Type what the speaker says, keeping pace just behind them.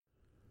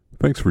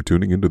Thanks for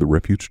tuning into the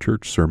Refuge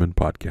Church Sermon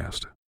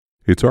Podcast.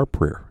 It's our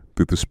prayer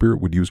that the Spirit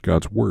would use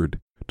God's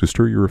Word to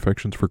stir your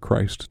affections for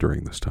Christ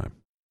during this time.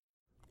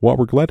 While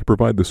we're glad to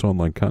provide this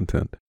online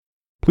content,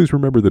 please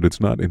remember that it's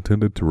not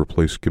intended to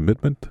replace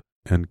commitment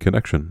and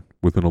connection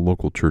within a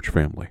local church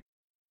family.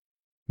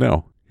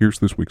 Now, here's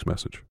this week's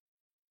message.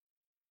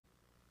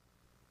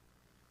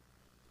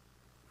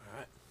 All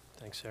right.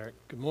 Thanks, Eric.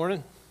 Good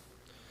morning.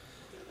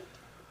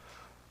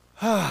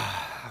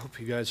 I hope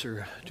you guys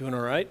are doing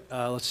all right.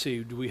 Let's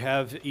see. Do we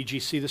have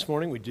EGC this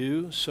morning? We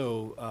do.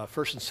 So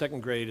first and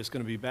second grade is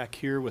going to be back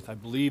here with, I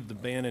believe, the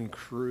band and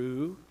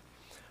crew.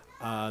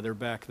 They're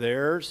back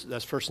there.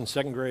 That's first and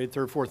second grade.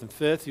 Third, fourth, and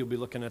fifth, you'll be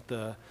looking at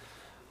the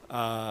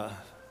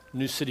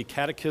New City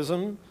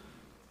Catechism.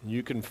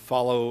 You can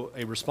follow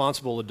a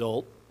responsible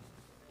adult,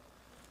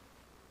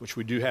 which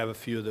we do have a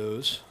few of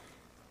those.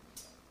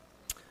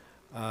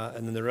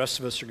 And then the rest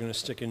of us are going to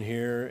stick in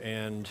here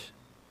and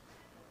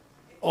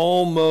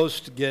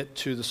almost get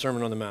to the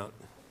Sermon on the Mount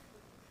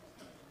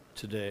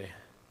today.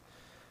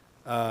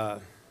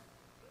 Let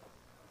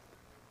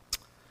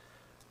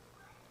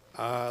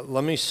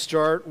me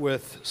start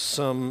with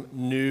some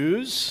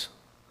news.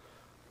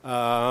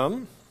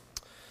 For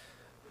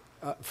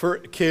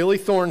Kaylee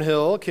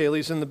Thornhill,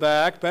 Kaylee's in the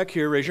back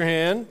here, raise your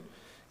hand.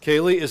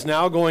 Kaylee is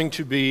now going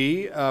to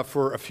be,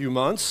 for a few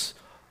months,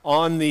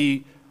 on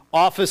the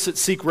Office at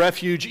Seek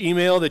Refuge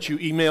email that you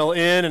email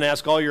in and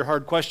ask all your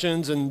hard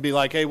questions and be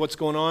like, hey, what's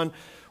going on?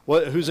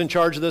 Who's in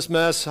charge of this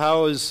mess?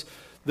 How does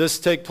this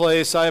take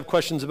place? I have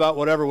questions about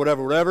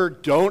whatever.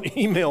 Don't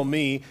email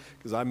me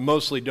because I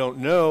mostly don't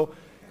know.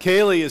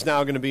 Kaylee is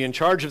now going to be in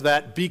charge of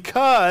that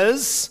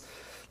because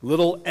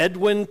little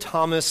Edwin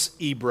Thomas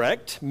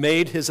Ebrecht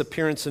made his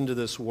appearance into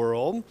this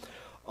world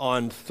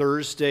on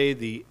Thursday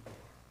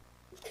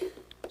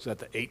is that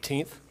the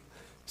 18th?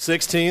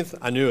 16th?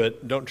 I knew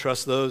it. Don't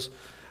trust those.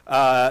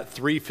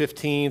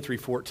 315,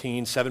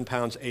 314, 7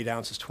 pounds, 8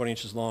 ounces, 20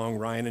 inches long.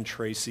 Ryan and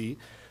Tracy,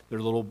 their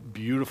little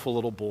beautiful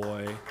little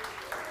boy.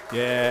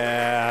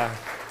 Yeah.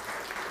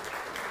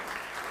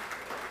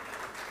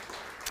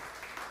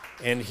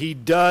 And he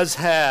does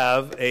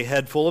have a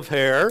head full of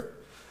hair,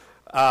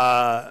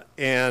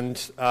 and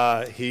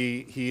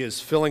he is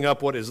filling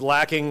up what is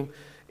lacking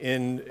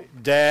in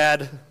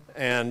dad,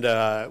 and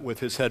with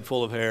his head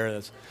full of hair.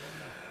 It's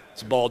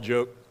a bald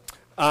joke.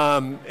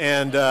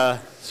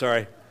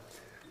 Sorry.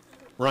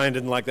 Ryan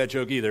didn't like that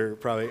joke either,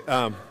 probably.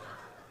 But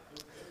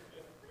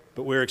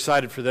we're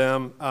excited for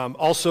them.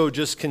 Also,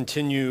 just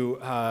continue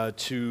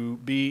to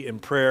be in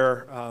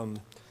prayer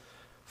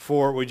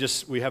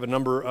we have a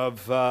number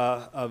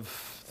of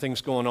things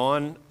going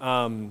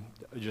on,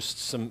 just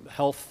some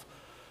health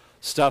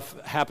stuff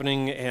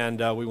happening,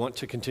 and we want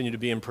to continue to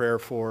be in prayer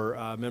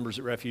for members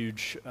at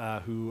Refuge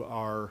who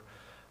are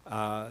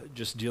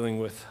just dealing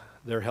with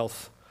their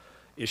health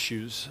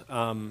issues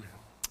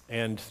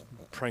and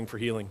praying for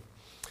healing.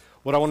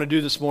 What I want to do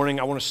this morning,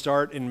 I want to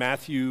start in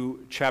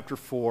Matthew chapter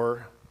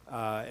 4,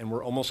 and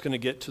we're almost going to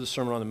get to the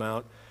Sermon on the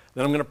Mount.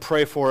 Then I'm going to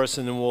pray for us,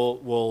 and then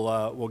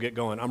we'll get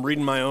going. I'm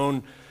reading my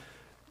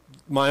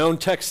own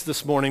text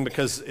this morning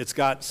because it's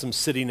got some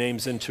city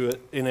names in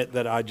it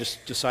that I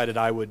just decided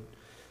I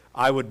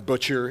would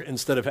butcher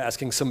instead of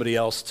asking somebody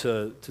else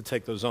to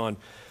take those on.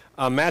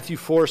 Matthew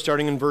 4,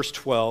 starting in verse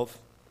 12.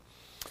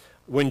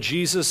 When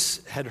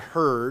Jesus had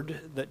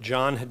heard that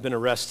John had been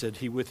arrested,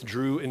 he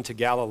withdrew into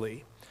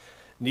Galilee.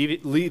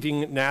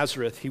 Leaving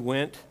Nazareth, he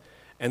went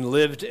and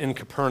lived in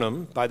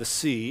Capernaum by the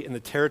sea in the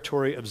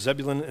territory of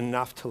Zebulun and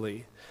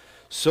Naphtali,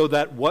 so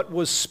that what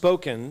was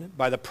spoken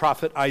by the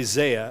prophet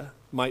Isaiah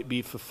might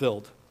be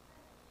fulfilled.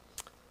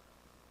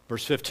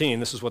 Verse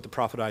 15, this is what the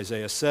prophet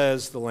Isaiah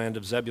says, the land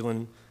of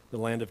Zebulun, the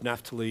land of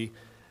Naphtali,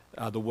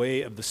 the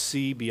way of the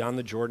sea beyond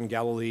the Jordan,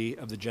 Galilee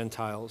of the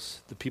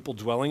Gentiles. The people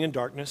dwelling in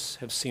darkness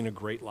have seen a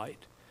great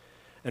light.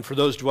 And for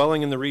those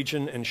dwelling in the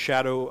region and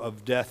shadow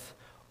of death,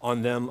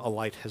 on them a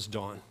light has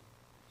dawned.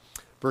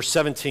 Verse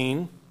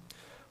 17,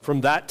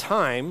 from that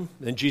time,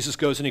 then Jesus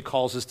goes and he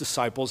calls his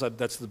disciples.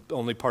 That's the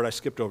only part I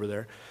skipped over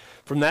there.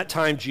 From that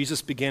time,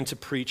 Jesus began to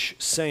preach,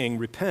 saying,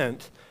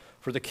 repent,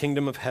 for the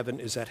kingdom of heaven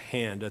is at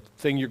hand. A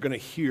thing you're going to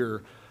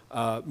hear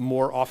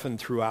more often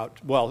throughout,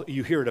 well,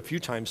 you hear it a few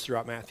times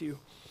throughout Matthew.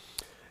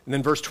 And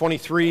then verse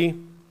 23,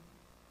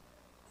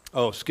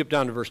 skip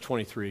down to verse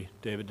 23.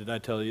 David, did I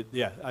tell you?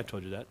 Yeah, I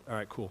told you that. All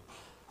right, cool.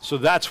 So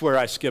that's where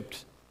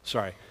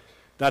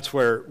That's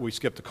where we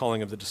skipped the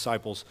calling of the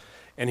disciples.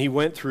 And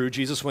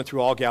Jesus went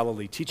through all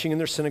Galilee, teaching in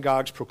their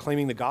synagogues,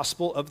 proclaiming the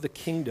gospel of the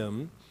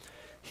kingdom,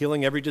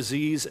 healing every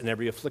disease and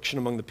every affliction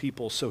among the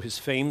people. So his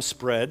fame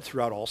spread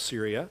throughout all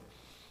Syria.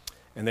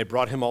 And they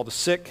brought him all the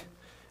sick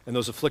and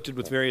those afflicted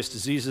with various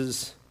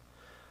diseases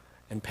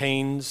and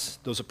pains,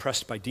 those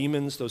oppressed by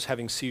demons, those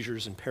having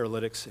seizures and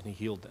paralytics, and he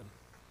healed them.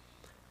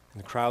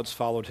 And the crowds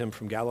followed him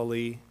from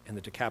Galilee and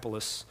the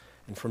Decapolis,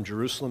 and from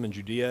Jerusalem and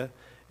Judea,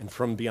 and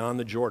from beyond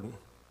the Jordan.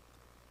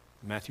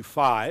 Matthew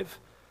 5,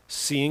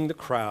 seeing the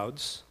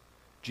crowds,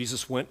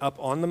 Jesus went up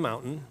on the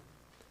mountain,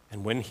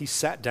 and when he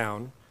sat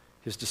down,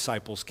 his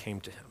disciples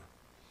came to him.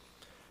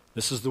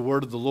 This is the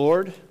word of the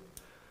Lord.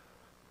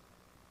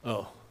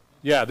 Oh,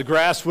 yeah, the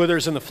grass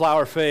withers and the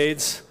flower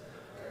fades,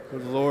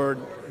 but the Lord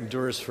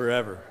endures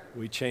forever.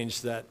 We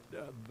changed that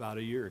about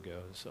a year ago,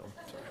 so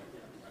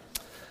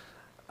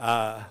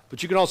sorry.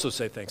 But you can also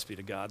say thanks be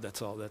to God.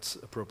 That's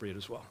appropriate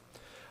as well.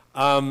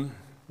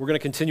 We're going to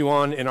continue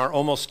on in our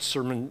almost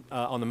Sermon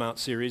on the Mount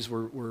series.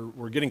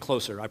 We're getting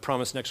closer. I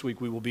promise next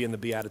week we will be in the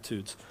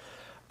Beatitudes.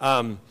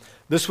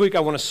 This week I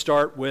want to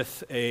start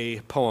with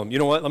a poem. You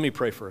know what? Let me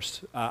pray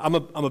first. I'm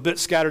a bit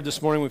scattered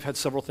this morning. We've had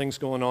several things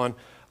going on.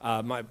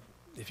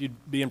 If you'd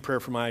be in prayer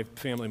for my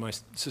family, my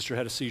sister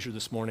had a seizure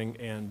this morning,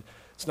 and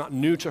it's not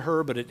new to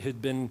her, but it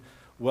had been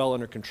well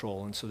under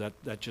control, and so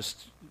that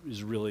just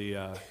is really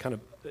kind of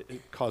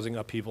causing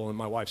upheaval, and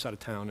my wife's out of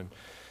town,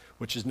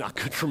 which is not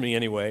good for me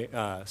anyway.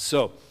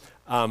 So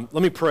let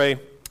me pray,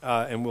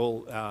 and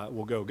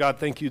we'll go. God,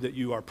 thank you that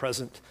you are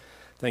present.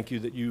 Thank you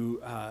that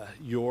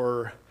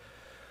your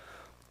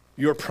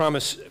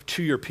promise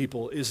to your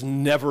people is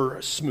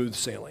never smooth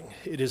sailing.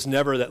 It is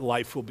never that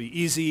life will be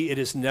easy. It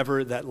is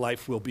never that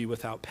life will be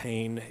without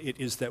pain. It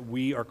is that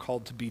we are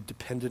called to be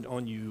dependent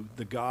on you,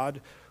 the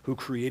God who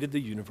created the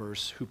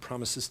universe, who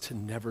promises to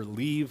never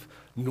leave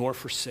nor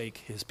forsake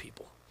his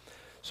people.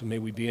 So may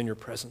we be in your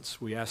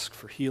presence. We ask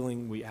for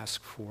healing. We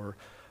ask for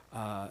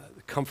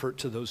comfort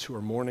to those who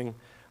are mourning,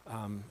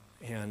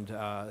 and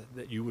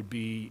that you would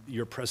be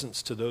your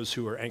presence to those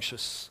who are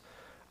anxious,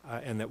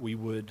 and that we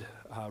would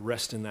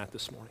rest in that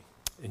this morning.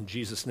 In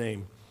Jesus'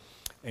 name,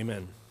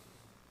 amen.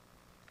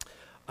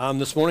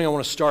 This morning I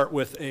want to start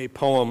with a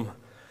poem,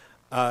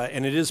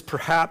 and it is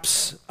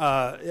perhaps,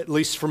 at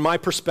least from my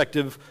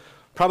perspective,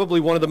 probably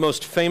one of the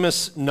most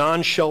famous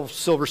non-Shel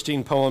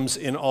Silverstein poems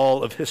in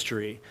all of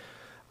history.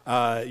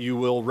 You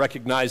will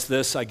recognize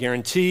this, I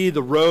guarantee.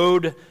 The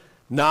Road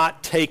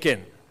Not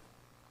Taken.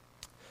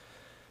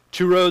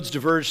 Two roads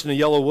diverged in a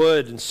yellow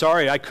wood, and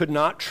sorry, I could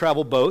not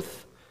travel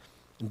both.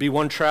 And be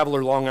one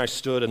traveler long I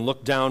stood, and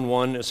looked down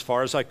one as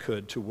far as I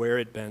could to where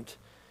it bent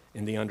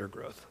in the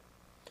undergrowth.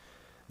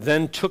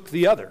 Then took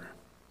the other,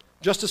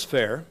 just as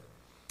fair,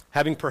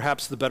 having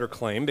perhaps the better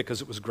claim,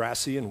 because it was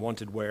grassy and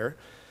wanted wear,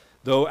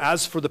 though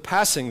as for the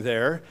passing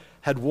there,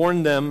 had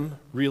warned them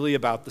really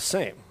about the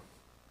same.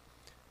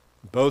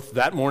 Both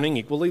that morning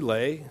equally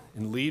lay,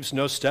 in leaves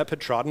no step had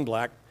trodden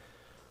black.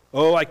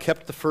 Oh, I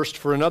kept the first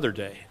for another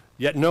day,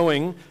 yet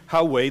knowing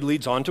how way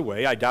leads on to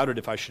way, I doubted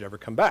if I should ever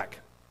come back.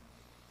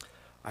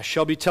 I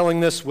shall be telling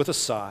this with a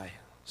sigh,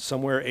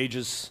 somewhere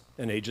ages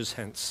and ages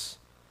hence.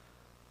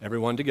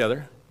 Everyone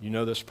together, you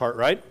know this part,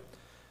 right?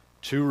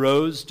 Two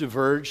roads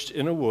diverged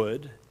in a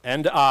wood,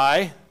 and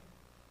I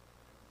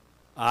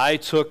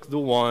took the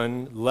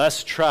one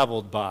less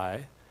traveled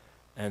by,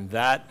 and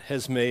that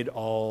has made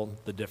all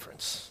the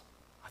difference.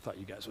 I thought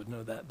you guys would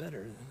know that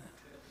better.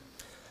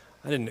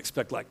 I didn't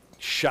expect like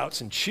shouts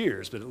and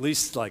cheers, but at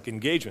least like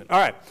engagement. All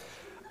right.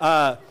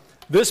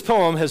 This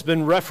poem has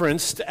been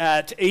referenced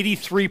at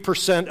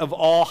 83% of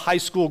all high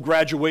school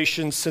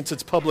graduations since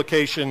its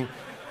publication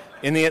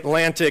in The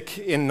Atlantic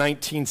in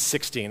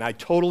 1916. I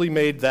totally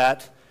made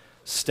that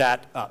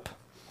stat up.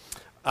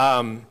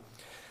 But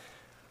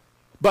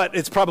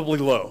it's probably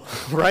low,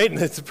 right?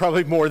 It's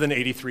probably more than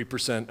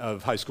 83%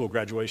 of high school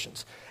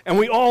graduations. And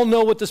we all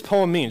know what this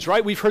poem means,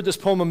 right? We've heard this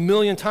poem a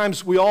million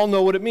times. We all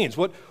know what it means.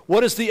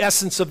 What is the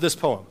essence of this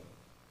poem?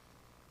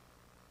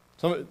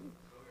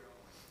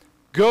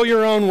 Go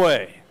your own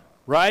way,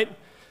 right?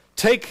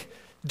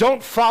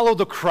 Don't follow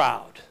the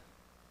crowd,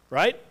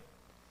 right?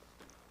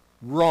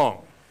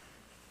 Wrong.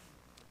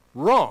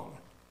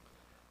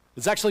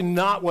 It's actually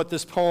not what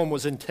this poem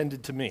was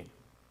intended to mean.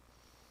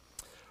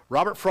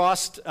 Robert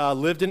Frost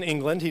lived in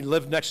England. He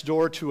lived next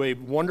door to a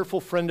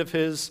wonderful friend of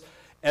his,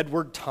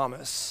 Edward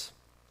Thomas.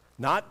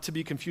 Not to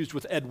be confused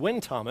with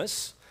Edwin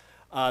Thomas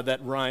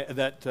that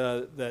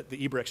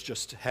the Ebrechts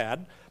just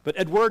had, but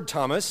Edward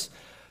Thomas.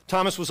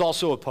 Thomas was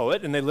also a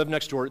poet, and they lived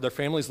next door. Their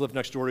families lived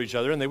next door to each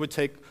other, and they would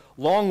take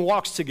long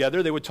walks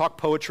together. They would talk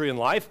poetry and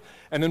life,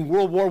 and then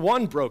World War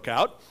I broke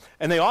out,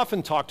 and they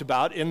often talked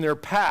about in their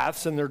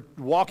paths, and they're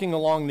walking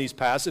along these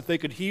paths, if they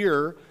could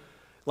hear,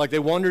 like they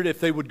wondered if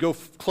they would go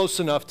close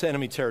enough to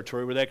enemy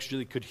territory where they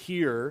actually could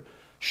hear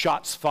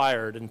shots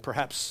fired and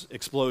perhaps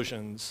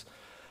explosions.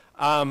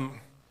 And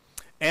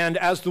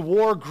as the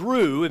war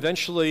grew,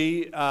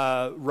 eventually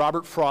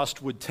Robert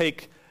Frost would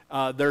take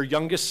their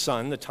youngest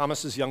son,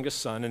 Thomas's youngest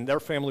son, and their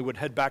family would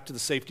head back to the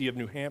safety of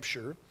New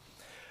Hampshire.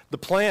 The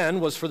plan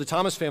was for the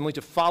Thomas family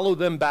to follow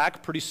them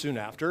back pretty soon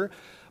after,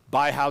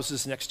 buy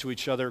houses next to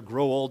each other,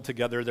 grow old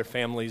together, their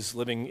families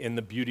living in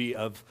the beauty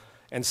of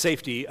and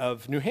safety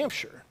of New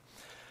Hampshire.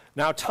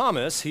 Now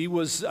Thomas, he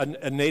was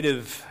a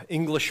native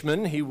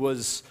Englishman.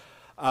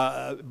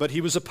 But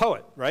he was a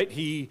poet, right?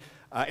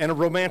 And a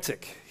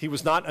romantic. He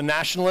was not a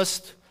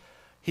nationalist.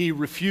 He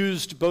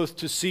refused both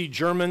to see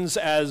Germans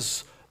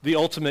as the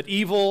ultimate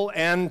evil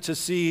and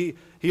he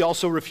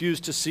also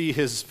refused to see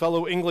his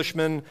fellow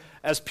Englishmen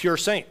as pure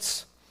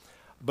saints.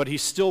 But he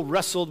still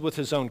wrestled with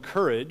his own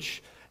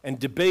courage and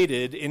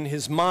debated in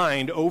his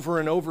mind over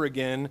and over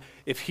again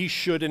if he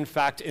should in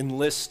fact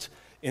enlist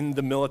in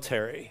the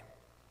military.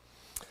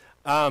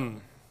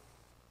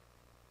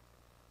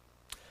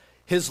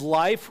 His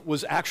life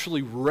was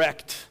actually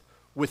wrecked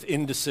with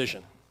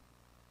indecision.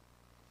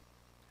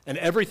 And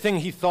everything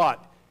he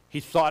thought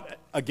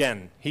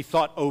again, he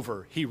thought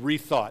over, he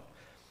rethought,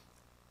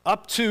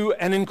 up to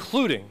and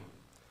including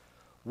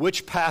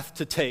which path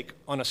to take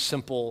on a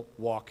simple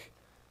walk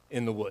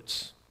in the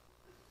woods.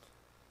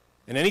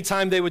 And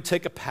anytime they would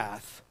take a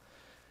path,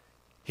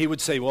 he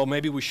would say, well,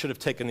 maybe we should have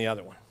taken the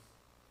other one.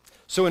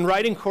 So in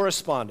writing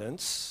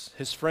correspondence,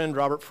 his friend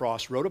Robert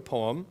Frost wrote a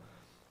poem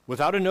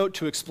without a note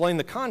to explain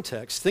the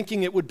context,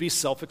 thinking it would be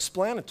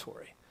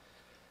self-explanatory,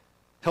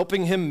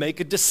 helping him make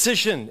a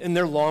decision in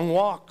their long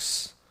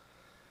walks.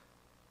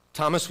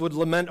 Thomas would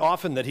lament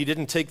often that he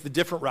didn't take the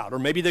different route, or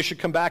maybe they should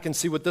come back and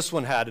see what this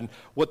one had and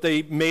what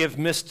they may have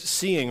missed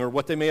seeing or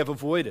what they may have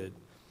avoided.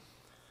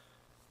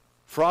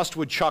 Frost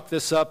would chalk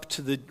this up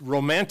to the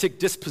romantic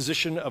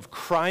disposition of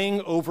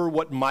crying over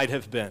what might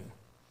have been.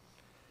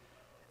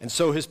 And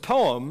so his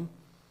poem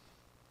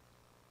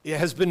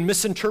has been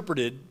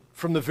misinterpreted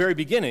from the very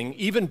beginning,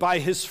 even by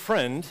his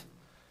friend,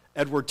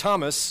 Edward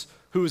Thomas,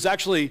 who is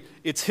actually,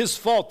 it's his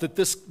fault that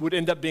this would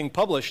end up being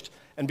published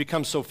and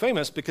become so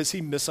famous because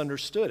he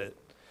misunderstood it.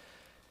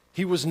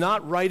 He was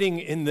not writing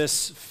in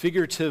this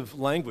figurative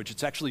language.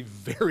 It's actually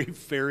very,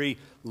 very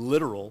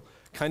literal,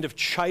 kind of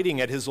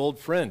chiding at his old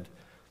friend.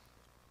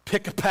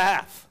 Pick a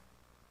path.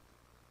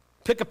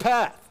 Pick a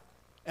path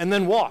and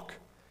then walk.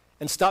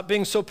 And stop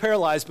being so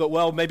paralyzed, but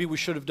well, maybe we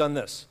should have done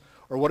this.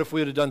 Or what if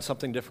we would have done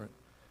something different?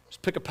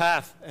 Just pick a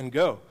path and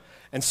go.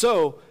 And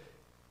so,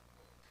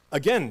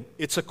 again,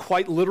 it's a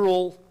quite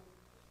literal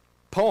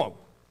poem,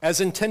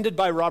 as intended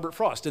by Robert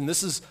Frost. And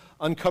this is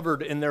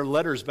uncovered in their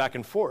letters back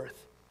and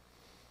forth.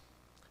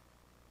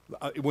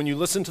 When you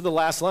listen to the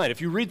last line,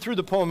 if you read through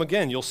the poem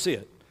again, you'll see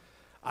it.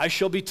 I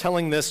shall be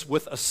telling this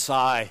with a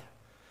sigh.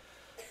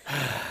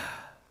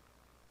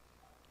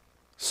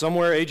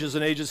 Somewhere ages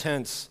and ages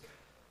hence,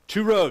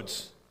 2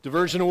 roads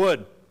diverge in a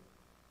wood.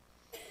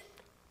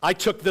 I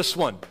took this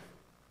one,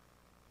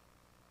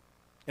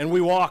 and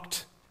we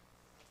walked,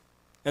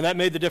 and that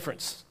made the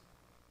difference.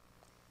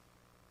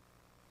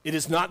 It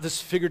is not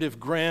this figurative,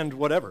 grand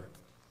whatever,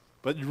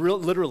 but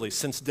literally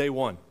since day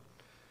one,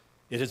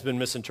 it has been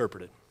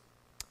misinterpreted.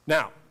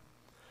 Now,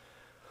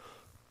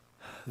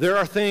 there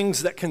are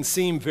things that can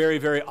seem very,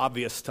 very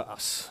obvious to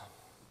us,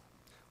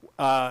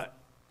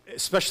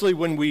 especially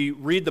when we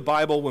read the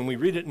Bible, when we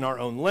read it in our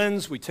own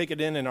lens, we take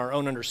it in our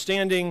own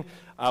understanding,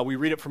 we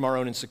read it from our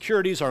own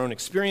insecurities, our own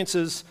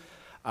experiences.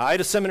 I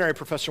had a seminary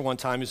professor one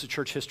time, he was a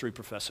church history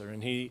professor,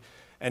 and he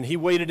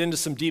waded into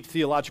some deep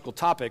theological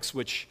topics,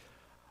 which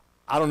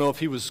I don't know if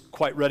he was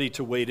quite ready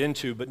to wade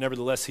into, but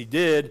nevertheless he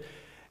did.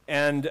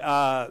 And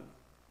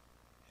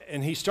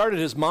he started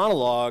his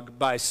monologue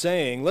by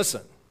saying,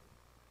 listen,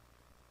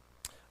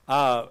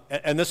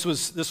 and this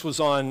was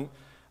in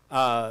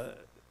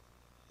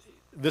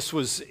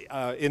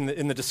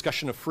the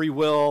discussion of free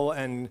will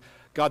and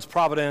God's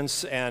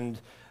providence and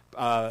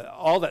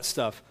all that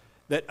stuff,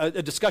 that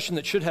a discussion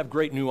that should have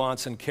great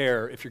nuance and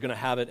care if you're going to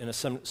have it in a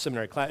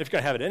seminary class, if you're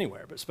going to have it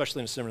anywhere, but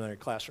especially in a seminary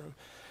classroom.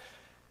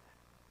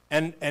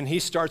 And he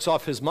starts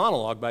off his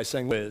monologue by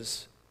saying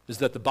is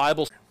that the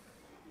Bible,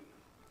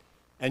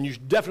 and you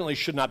definitely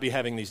should not be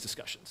having these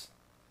discussions.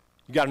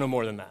 You got to know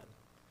more than that.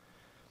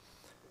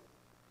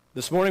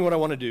 This morning what I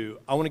want to do,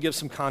 I want to give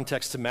some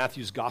context to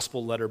Matthew's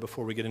gospel letter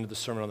before we get into the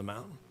Sermon on the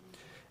Mount.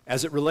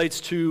 As it relates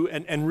to,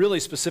 and really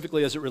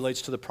specifically as it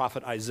relates to the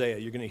prophet Isaiah.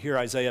 You're going to hear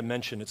Isaiah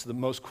mentioned. It's the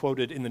most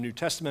quoted in the New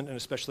Testament and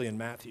especially in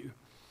Matthew.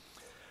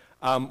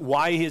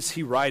 Why is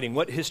he writing?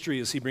 What history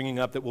is he bringing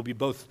up that will be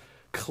both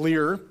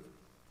clear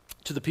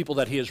to the people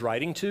that he is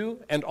writing to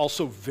and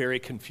also very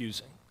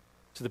confusing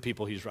to the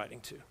people he's writing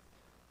to?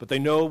 But they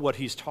know what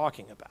he's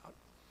talking about.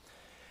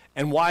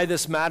 And why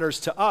this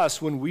matters to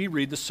us when we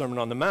read the Sermon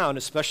on the Mount,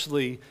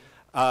 especially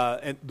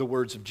the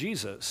words of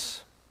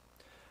Jesus.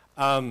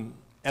 And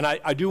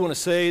I do want to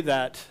say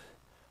that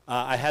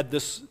I had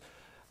this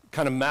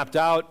kind of mapped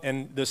out,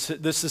 and this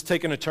has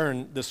taken a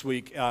turn this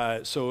week.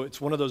 So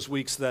it's one of those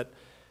weeks that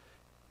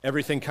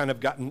everything kind of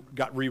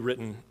got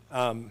rewritten.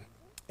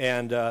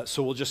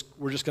 So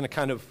we're just going to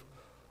kind of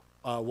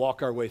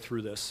walk our way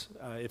through this.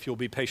 If you'll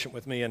be patient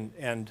with me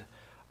and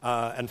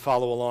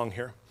follow along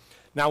here.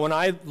 Now, when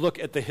I look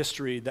at the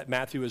history that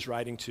Matthew is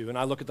writing to, and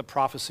I look at the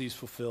prophecies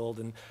fulfilled,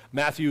 and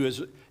Matthew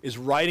is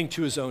writing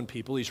to his own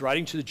people, he's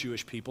writing to the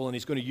Jewish people, and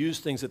he's going to use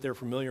things that they're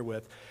familiar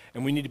with,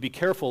 and we need to be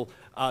careful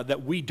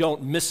that we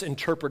don't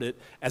misinterpret it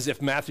as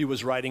if Matthew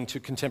was writing to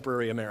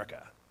contemporary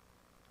America,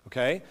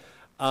 okay?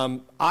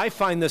 I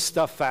find this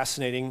stuff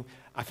fascinating.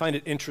 I find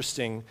it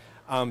interesting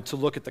to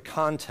look at the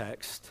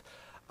context,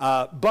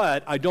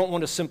 but I don't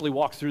want to simply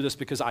walk through this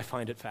because I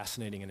find it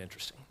fascinating and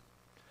interesting.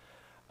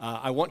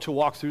 I want to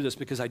walk through this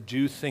because I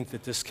do think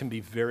that this can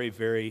be very,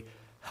 very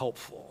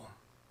helpful.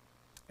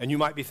 And you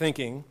might be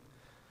thinking,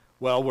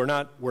 well, we're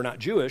not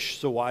Jewish,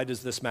 so why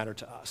does this matter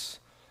to us?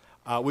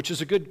 Which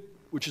is a good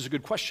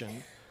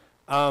question.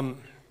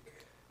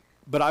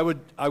 But I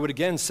would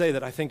again say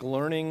that I think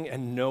learning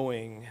and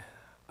knowing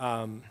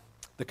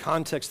the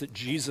context that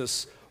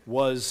Jesus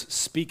was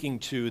speaking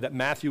to, that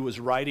Matthew was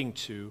writing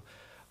to,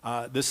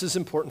 this is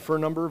important for a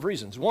number of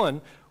reasons.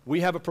 One,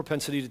 we have a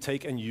propensity to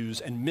take and use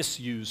and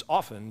misuse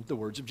often the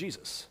words of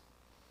Jesus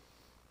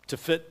to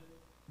fit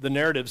the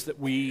narratives that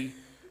we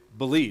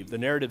believe, the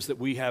narratives that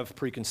we have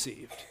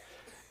preconceived.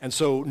 And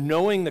so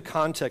knowing the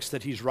context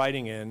that he's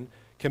writing in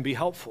can be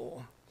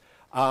helpful.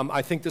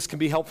 I think this can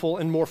be helpful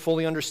in more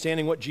fully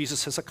understanding what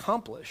Jesus has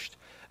accomplished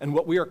and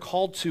what we are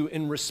called to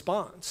in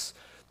response.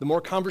 The more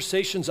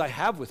conversations I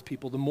have with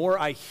people, the more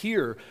I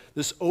hear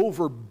this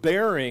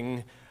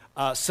overbearing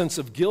sense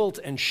of guilt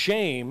and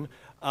shame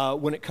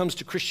when it comes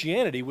to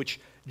Christianity, which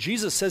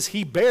Jesus says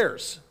he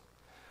bears.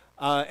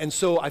 And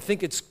so I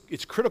think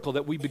it's critical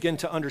that we begin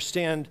to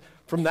understand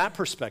from that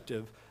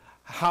perspective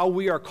how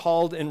we are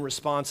called in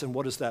response and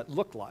what does that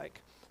look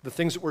like. The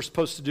things that we're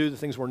supposed to do, the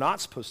things we're not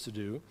supposed to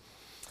do.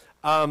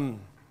 But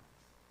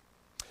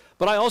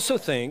I also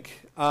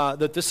think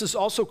that this is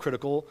also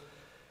critical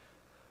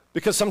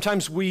because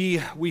sometimes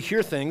we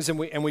hear things and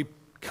we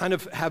kind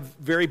of have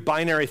very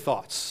binary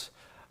thoughts.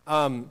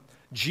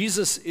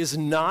 Jesus is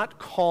not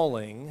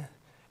calling,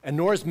 and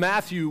nor is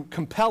Matthew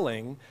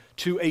compelling,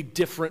 to a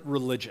different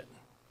religion.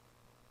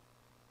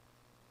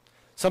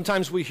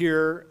 Sometimes we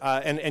hear,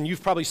 and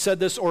you've probably said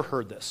this or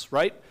heard this,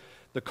 right?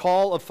 The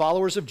call of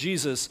followers of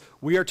Jesus,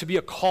 we are to be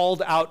a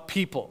called out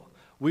people.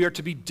 We are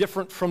to be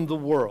different from the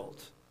world,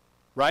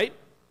 right?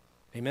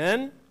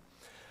 Amen?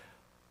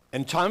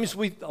 And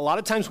a lot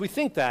of times we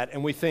think that,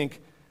 and we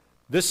think,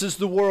 this is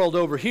the world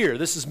over here.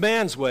 This is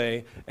man's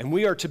way, and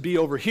we are to be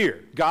over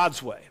here,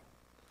 God's way.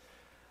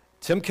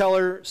 Tim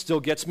Keller still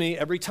gets me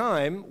every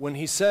time when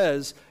he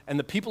says, and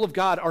the people of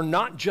God are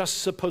not just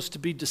supposed to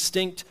be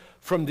distinct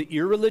from the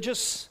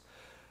irreligious.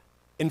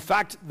 In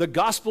fact, the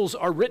Gospels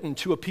are written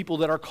to a people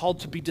that are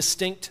called to be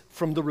distinct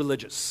from the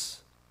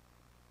religious.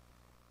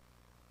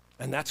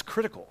 And that's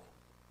critical.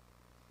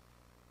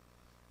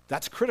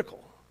 That's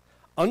critical.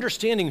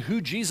 Understanding who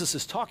Jesus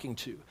is talking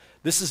to.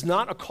 This is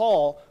not a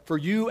call for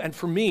you and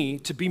for me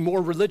to be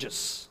more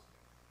religious.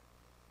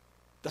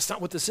 That's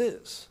not what this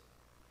is.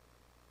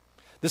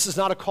 This is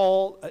not a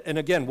call, and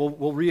again,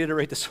 we'll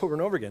reiterate this over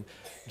and over again.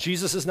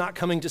 Jesus is not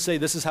coming to say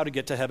this is how to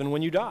get to heaven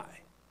when you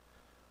die.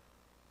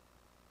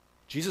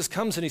 Jesus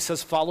comes and he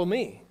says, follow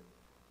me.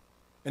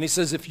 And he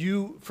says,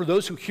 for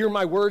those who hear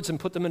my words and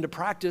put them into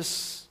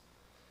practice,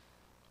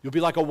 you'll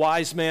be like a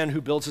wise man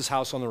who builds his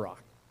house on the rock.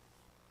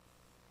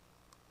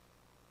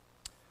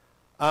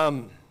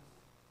 I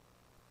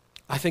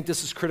think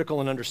this is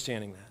critical in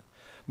understanding that.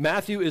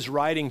 Matthew is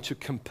writing to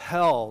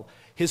compel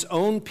his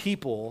own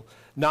people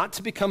not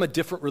to become a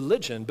different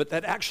religion, but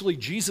that actually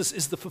Jesus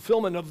is the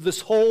fulfillment of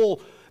this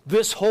whole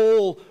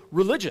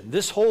religion,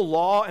 this whole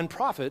law and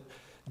prophet.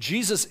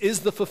 Jesus is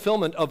the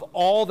fulfillment of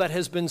all that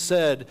has been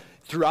said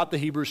throughout the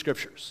Hebrew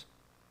Scriptures.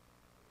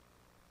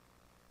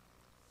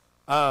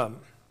 And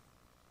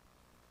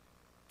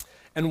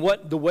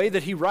the way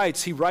that he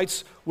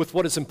writes with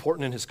what is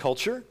important in his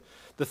culture,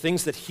 the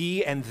things that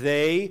he and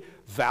they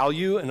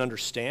value and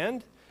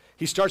understand.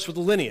 He starts with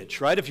the lineage,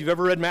 right? If you've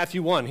ever read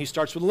Matthew 1, he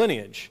starts with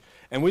lineage.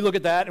 And we look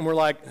at that and we're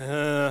like,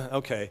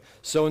 okay,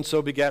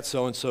 so-and-so begat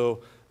so-and-so,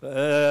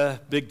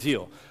 big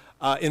deal.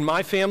 In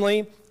my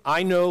family,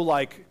 I know,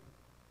 like,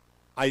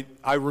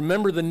 I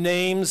remember the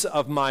names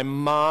of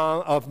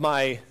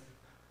my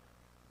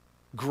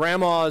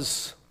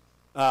grandma's,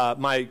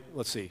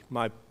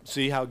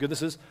 see how good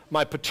this is?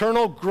 My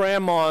paternal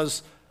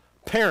grandma's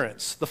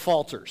parents, the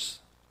Falters.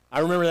 I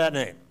remember that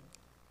name.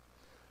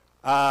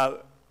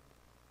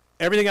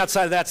 Everything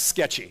outside of that's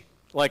sketchy,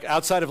 like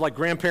outside of like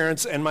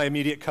grandparents and my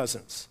immediate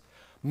cousins.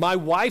 My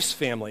wife's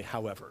family,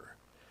 however,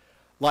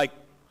 like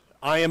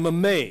I am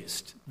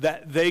amazed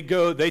that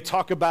they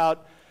talk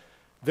about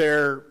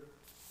their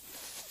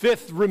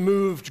fifth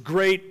removed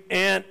great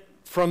aunt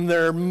from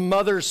their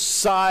mother's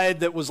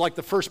side that was like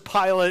the first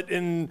pilot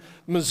in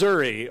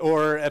Missouri,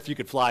 or if you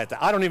could fly at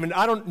that. I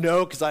don't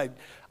know because I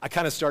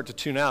kind of start to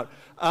tune out.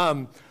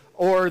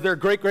 Or their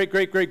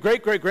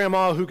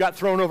great-great-great-great-great-great-grandma who got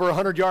thrown over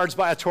 100 yards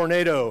by a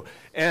tornado.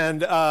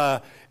 And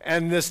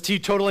this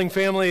teetotaling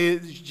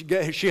family,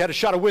 she had a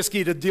shot of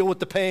whiskey to deal with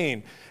the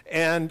pain.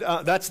 And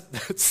that's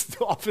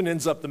often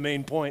ends up the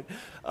main point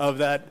of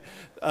that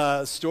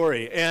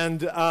story. And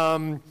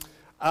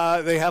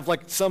they have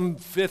like some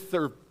fifth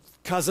or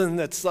cousin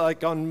that's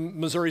like on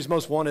Missouri's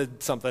Most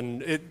Wanted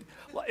something.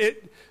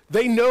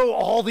 They know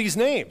all these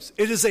names.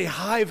 It is a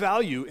high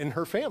value in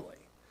her family.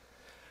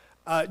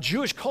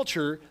 Jewish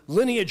culture,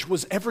 lineage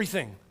was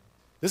everything.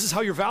 This is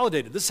how you're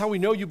validated. This is how we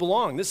know you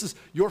belong. This is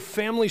your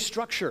family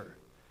structure.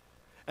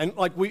 And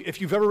like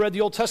if you've ever read the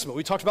Old Testament,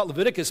 we talked about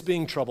Leviticus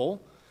being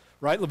trouble,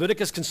 right?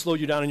 Leviticus can slow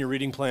you down in your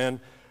reading plan.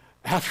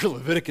 After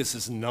Leviticus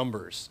is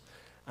Numbers.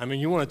 I mean,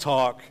 you want to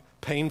talk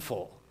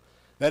painful.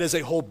 That is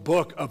a whole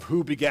book of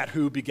who begat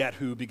who begat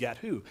who begat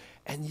who.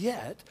 And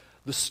yet,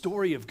 the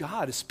story of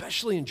God,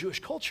 especially in Jewish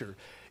culture,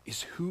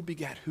 is who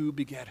begat who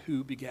begat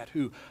who begat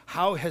who.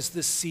 How has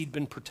this seed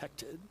been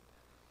protected?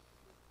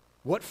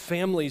 What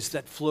families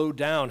that flow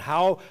down?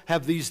 How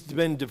have these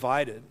been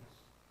divided?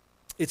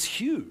 It's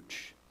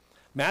huge.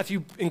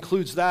 Matthew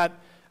includes that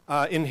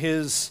in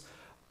his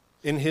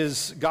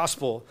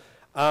gospel.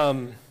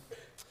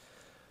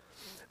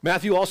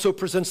 Matthew also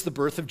presents the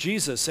birth of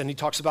Jesus, and he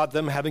talks about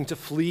them having to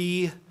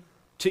flee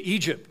to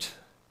Egypt,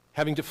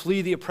 having to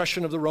flee the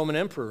oppression of the Roman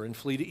emperor and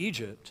flee to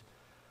Egypt.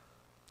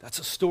 That's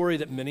a story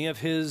that many of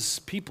his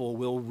people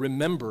will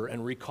remember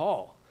and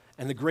recall,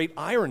 and the great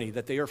irony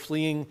that they are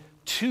fleeing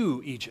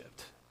to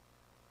Egypt.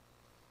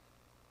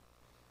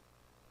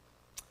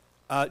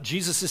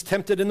 Jesus is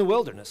tempted in the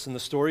wilderness in the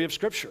story of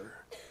Scripture.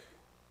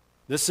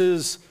 This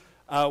is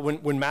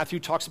when Matthew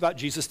talks about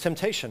Jesus'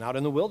 temptation out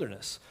in the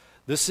wilderness.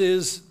 This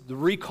is the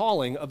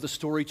recalling of the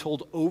story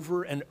told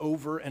over and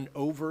over and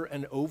over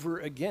and over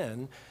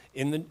again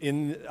in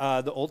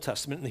the Old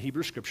Testament, in the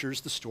Hebrew Scriptures,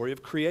 the story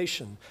of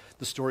creation,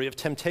 the story of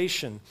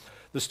temptation,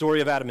 the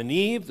story of Adam and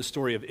Eve, the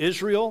story of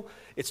Israel.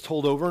 It's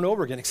told over and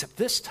over again, except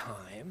this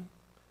time,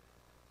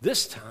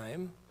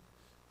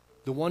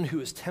 the one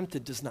who is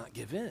tempted does not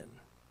give in.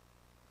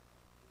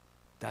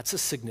 That's a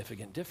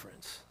significant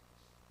difference.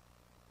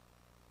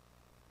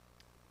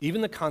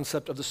 Even the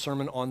concept of the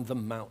Sermon on the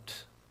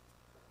Mount,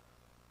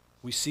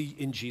 we see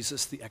in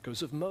Jesus the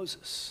echoes of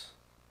Moses.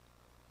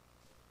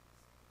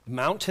 The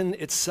mountain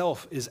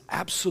itself is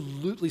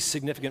absolutely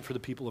significant for the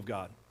people of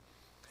God.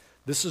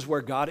 This is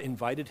where God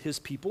invited his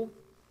people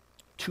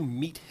to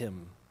meet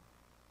him.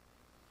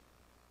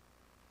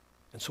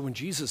 And so when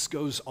Jesus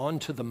goes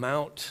onto the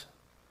mount,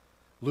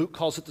 Luke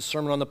calls it the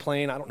Sermon on the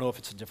Plain. I don't know if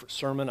it's a different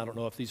sermon. I don't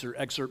know if these are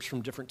excerpts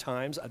from different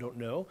times. I don't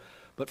know.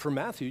 But for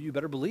Matthew, you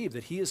better believe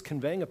that he is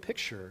conveying a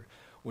picture.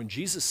 When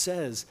Jesus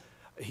says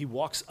he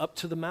walks up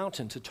to the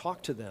mountain to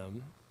talk to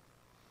them,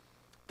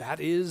 that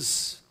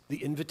is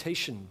the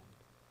invitation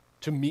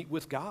to meet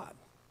with God.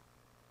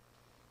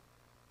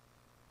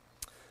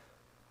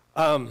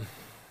 And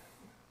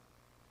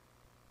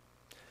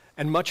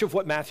much of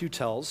what Matthew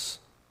tells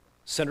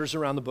centers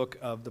around the book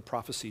of the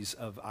prophecies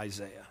of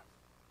Isaiah.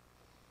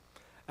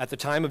 At the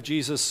time of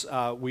Jesus,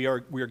 we are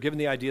given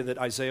the idea that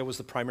Isaiah was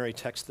the primary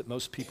text that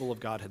most people of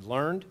God had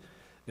learned,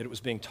 that it was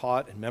being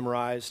taught and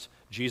memorized.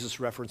 Jesus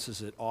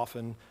references it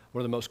often,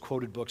 one of the most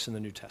quoted books in the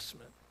New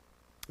Testament.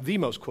 The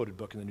most quoted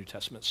book in the New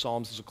Testament.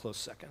 Psalms is a close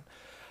second.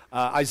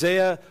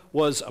 Isaiah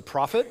was a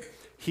prophet.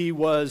 He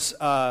was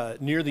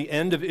near the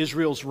end of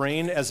Israel's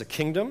reign as a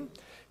kingdom.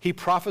 He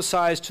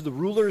prophesies to the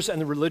rulers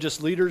and the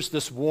religious leaders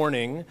this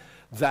warning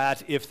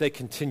that if they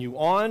continue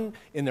on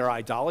in their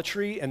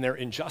idolatry and their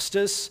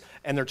injustice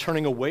and they're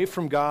turning away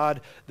from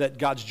God, that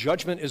God's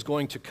judgment is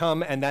going to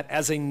come and that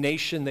as a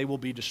nation they will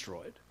be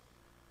destroyed.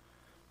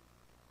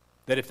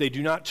 That if they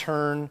do not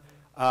turn,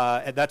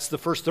 that's the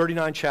first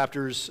 39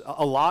 chapters,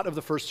 a lot of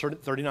the first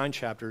 39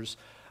 chapters,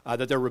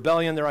 that their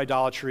rebellion, their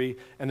idolatry,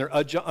 and their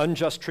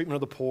unjust treatment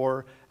of the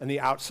poor and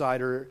the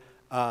outsider,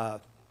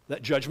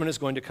 that judgment is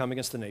going to come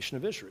against the nation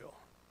of Israel.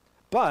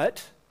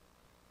 But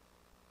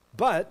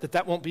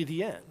that won't be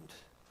the end.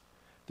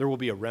 There will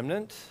be a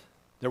remnant.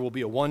 There will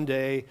be a one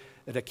day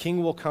that a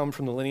king will come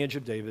from the lineage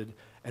of David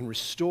and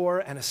restore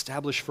and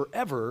establish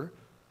forever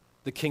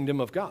the kingdom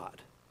of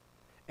God.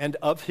 And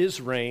of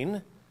his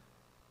reign,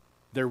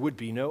 there would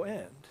be no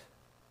end.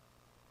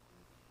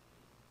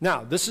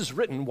 Now, this is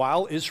written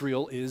while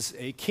Israel is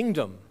a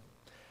kingdom.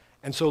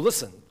 And so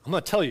listen, I'm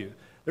going to tell you,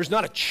 there's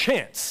not a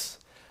chance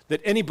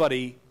that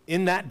anybody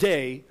in that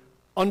day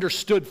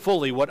understood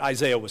fully what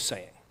Isaiah was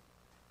saying.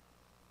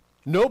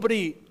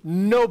 Nobody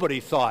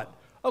thought,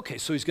 okay,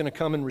 so he's going to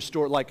come and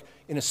restore, like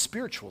in a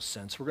spiritual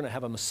sense, we're going to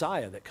have a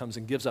Messiah that comes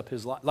and gives up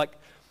his life. Like,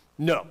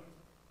 no.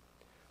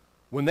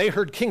 When they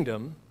heard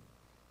kingdom,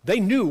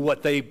 they knew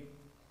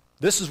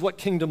this is what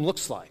kingdom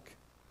looks like.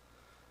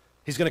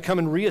 He's going to come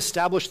and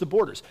reestablish the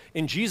borders.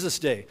 In Jesus'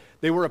 day,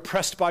 they were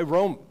oppressed by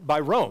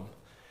Rome.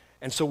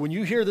 And so when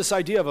you hear this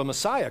idea of a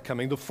Messiah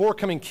coming, the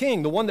forthcoming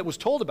king, the one that was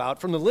told about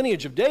from the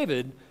lineage of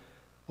David,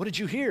 what did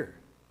you hear?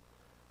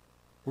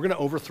 We're going to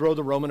overthrow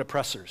the Roman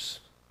oppressors.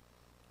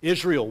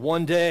 Israel,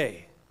 one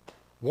day,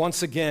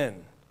 once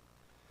again,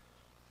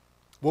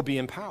 will be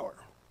in power.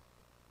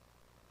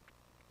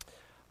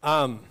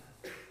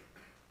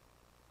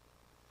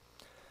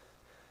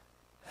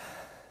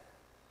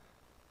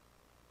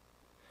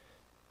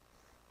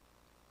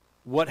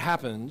 What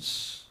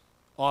happens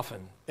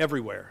often,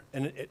 everywhere,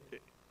 and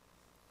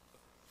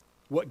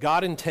what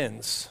God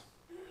intends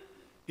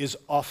is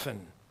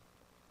often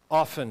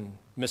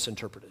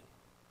misinterpreted.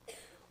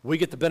 We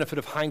get the benefit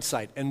of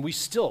hindsight, and we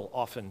still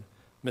often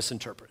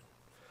misinterpret.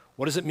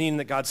 What does it mean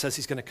that God says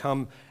he's going to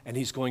come and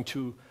he's going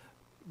to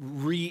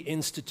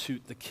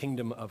reinstitute the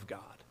kingdom of God?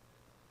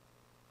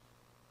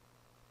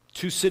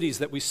 Two cities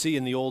that we see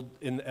in the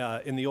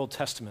Old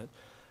Testament.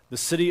 The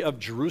city of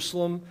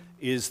Jerusalem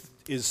is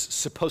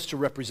supposed to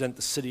represent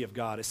the city of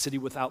God, a city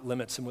without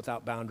limits and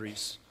without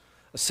boundaries,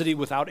 a city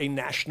without a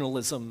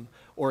nationalism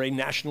or a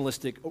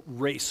nationalistic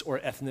race or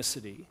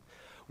ethnicity.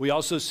 We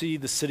also see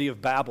the city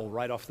of Babel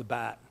right off the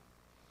bat.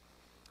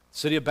 The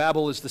city of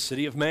Babel is the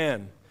city of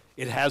man.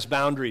 It has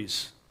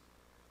boundaries.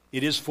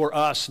 It is for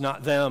us,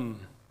 not them.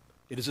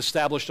 It is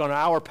established on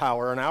our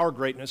power and our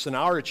greatness and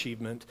our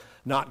achievement,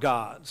 not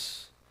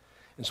God's.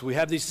 And so we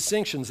have these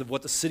distinctions of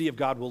what the city of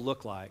God will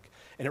look like,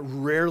 and it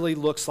rarely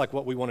looks like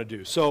what we want to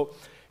do. So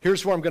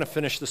here's where I'm going to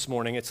finish this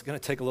morning. It's going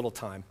to take a little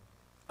time.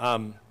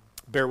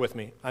 Bear with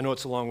me. I know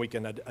it's a long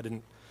weekend. I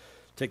didn't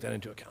take that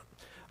into account.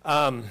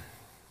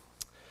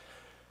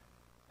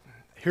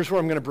 Here's where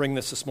I'm going to bring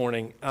this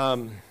morning,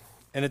 and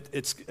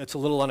it's a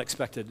little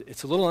unexpected.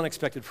 It's a little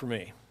unexpected for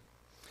me.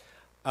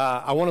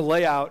 I want to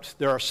lay out,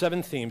 there are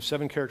 7 themes,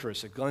 7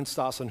 characteristics. Glenn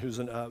Stosselin, who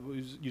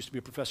used to be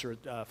a professor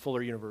at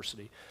Fuller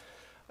University,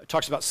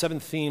 talks about 7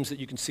 themes that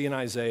you can see in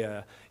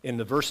Isaiah in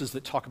the verses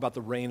that talk about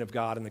the reign of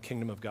God and the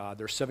kingdom of God.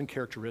 There are 7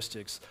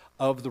 characteristics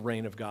of the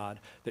reign of God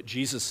that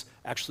Jesus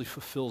actually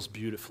fulfills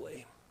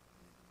beautifully.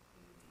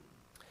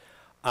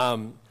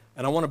 And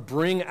I want to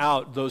bring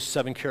out those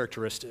 7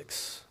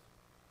 characteristics.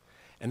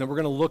 And then we're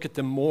going to look at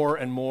them more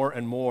and more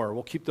and more.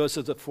 We'll keep those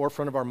at the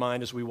forefront of our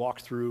mind as we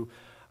walk through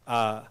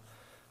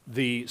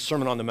the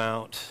Sermon on the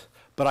Mount.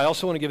 But I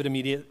also want to give it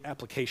immediate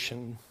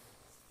application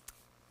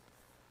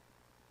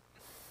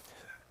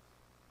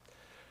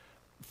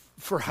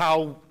for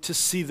how to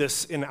see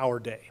this in our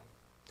day.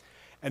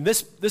 And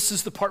this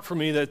is the part for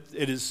me that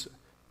it's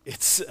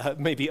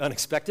maybe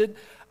unexpected,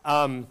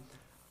 but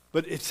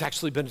it's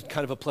actually been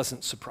kind of a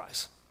pleasant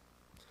surprise.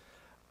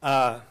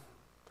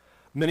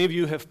 Many of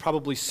you have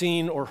probably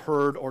seen or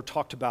heard or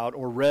talked about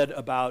or read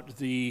about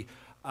the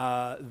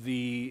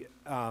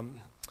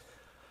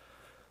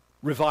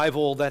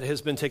revival that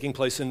has been taking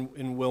place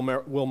in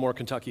Wilmore,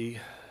 Kentucky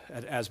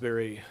at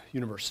Asbury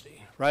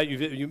University, right?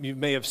 You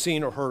may have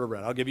seen or heard or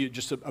read. I'll give you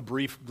just a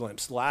brief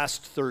glimpse.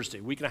 Last Thursday,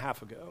 a week and a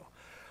half ago,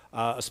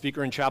 a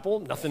speaker in chapel,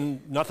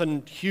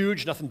 nothing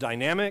huge, nothing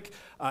dynamic,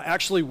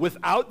 actually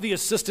without the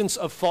assistance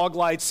of fog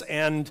lights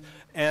and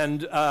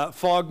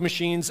fog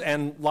machines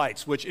and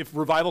lights, which if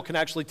revival can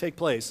actually take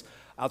place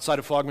outside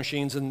of fog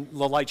machines and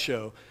the light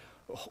show,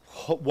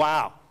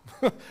 wow,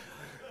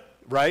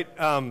 right?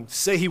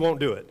 Say he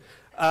won't do it.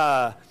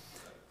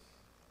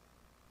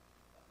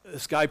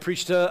 This guy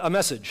preached a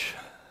message,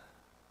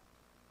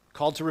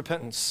 called to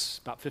repentance.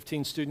 About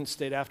 15 students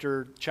stayed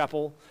after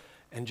chapel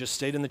and just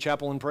stayed in the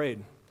chapel and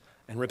prayed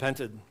and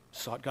repented,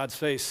 sought God's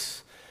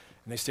face.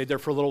 And they stayed there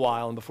for a little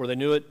while, and before they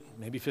knew it,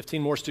 maybe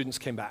 15 more students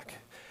came back,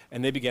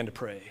 and they began to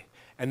pray.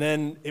 And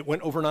then it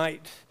went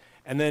overnight,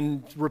 and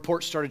then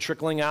reports started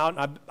trickling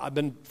out. I've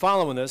been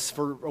following this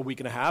for a week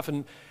and a half,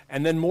 and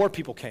then more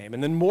people came,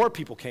 and then more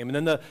people came, and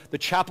then the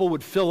chapel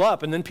would fill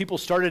up, and then people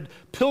started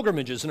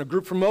pilgrimages, and a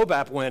group from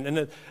Moab went,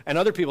 and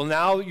other people.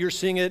 Now you're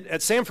seeing it at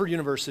Samford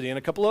University and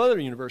a couple of other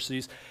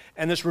universities,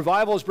 and this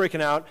revival is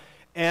breaking out,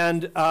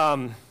 and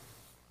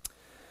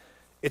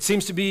it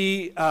seems to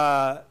be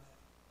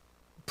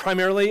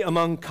primarily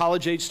among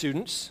college-age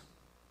students.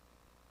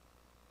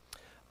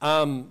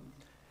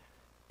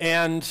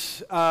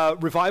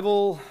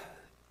 Revival,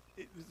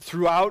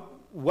 throughout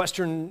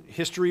Western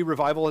history,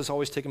 revival has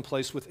always taken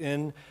place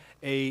within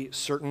a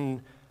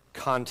certain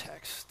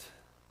context,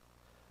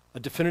 a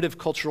definitive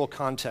cultural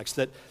context,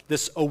 that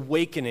this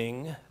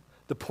awakening,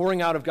 the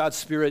pouring out of God's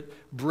Spirit,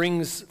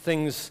 brings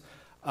things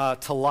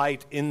to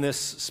light in this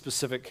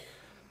specific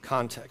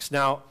context.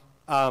 Now,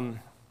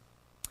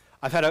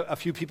 I've had a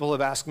few people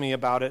have asked me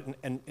about it,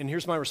 and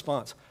here's my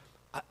response.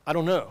 I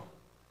don't know.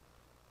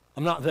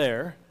 I'm not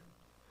there.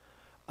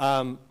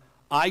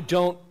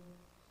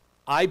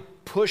 I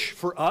push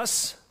for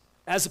us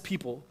as a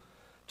people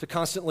to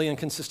constantly and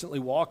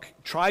consistently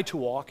try to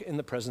walk in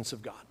the presence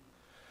of God.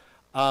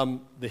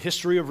 The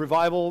history of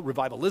revival,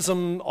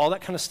 revivalism, all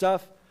that kind of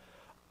stuff,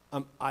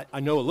 I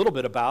know a little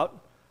bit about.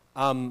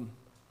 I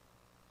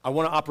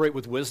want to operate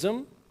with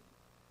wisdom.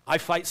 I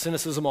fight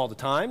cynicism all the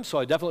time, so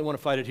I definitely want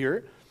to fight it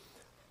here.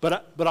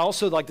 But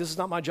also, this is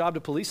not my job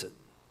to police it.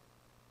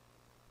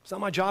 It's not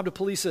my job to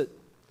police it.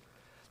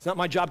 It's not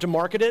my job to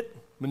market it,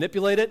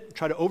 manipulate it,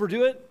 try to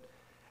overdo it.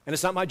 And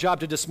it's not my job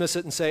to dismiss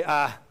it and say,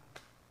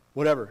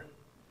 whatever.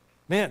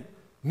 Man,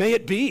 may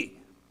it be.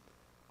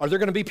 Are there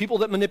going to be people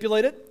that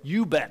manipulate it?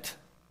 You bet.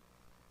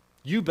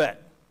 You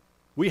bet.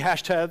 We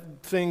hashtag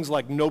things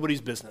like nobody's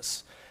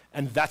business.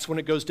 And that's when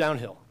it goes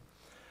downhill.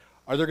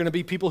 Are there going to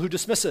be people who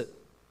dismiss it?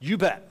 You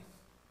bet.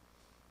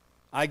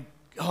 My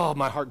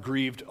heart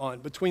grieved on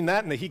between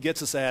that and the He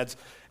Gets Us ads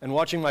and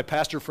watching my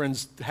pastor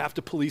friends have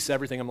to police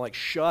everything. I'm like,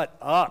 shut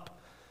up.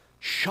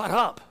 Shut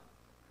up.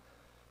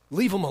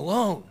 Leave them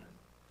alone.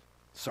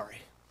 Sorry.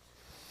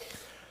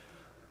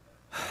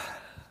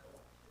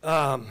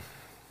 So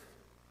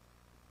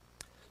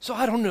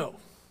I don't know.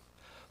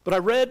 But I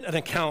read an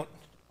account.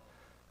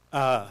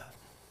 I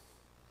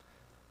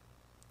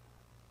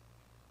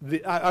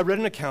read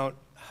an account,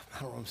 I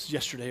don't know, it was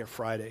yesterday or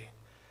Friday,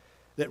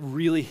 that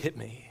really hit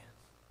me.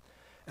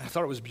 And I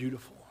thought it was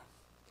beautiful.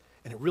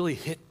 And it really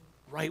hit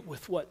right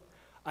with what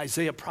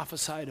Isaiah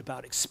prophesied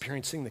about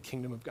experiencing the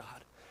kingdom of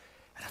God.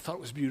 And I thought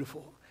it was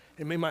beautiful.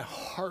 It made my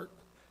heart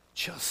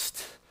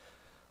just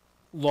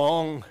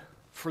long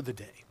for the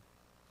day.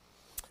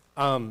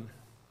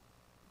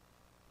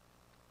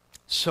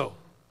 So,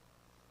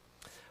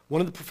 One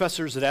of the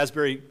professors at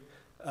Asbury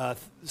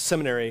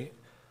Seminary,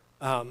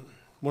 one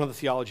of the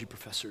theology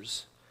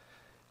professors,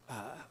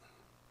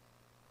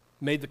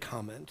 made the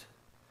comment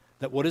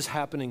that what is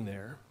happening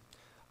there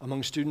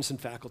among students and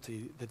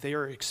faculty, that they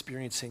are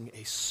experiencing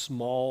a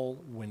small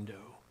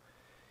window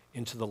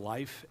into the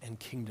life and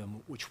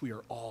kingdom which we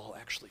are all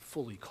actually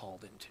fully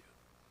called into.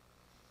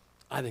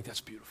 I think that's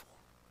beautiful.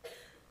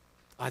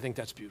 I think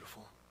that's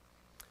beautiful.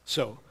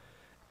 So,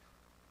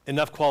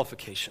 enough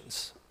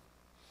qualifications.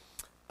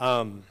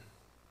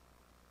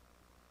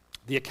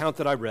 The account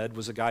that I read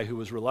was a guy who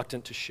was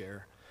reluctant to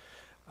share.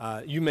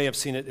 You may have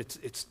seen it.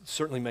 It's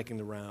certainly making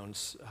the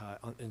rounds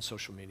in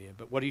social media.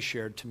 But what he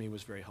shared to me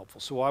was very helpful.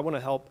 So I want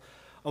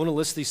to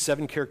list these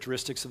 7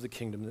 characteristics of the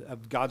kingdom,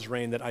 of God's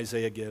reign that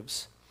Isaiah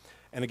gives.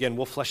 And again,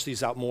 we'll flesh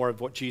these out more of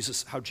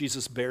how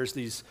Jesus bears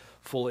these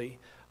fully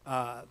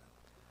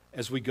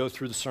as we go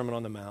through the Sermon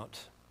on the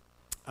Mount.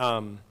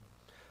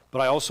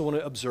 But I also want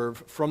to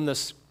observe from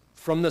this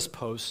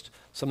post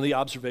some of the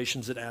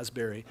observations at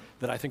Asbury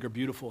that I think are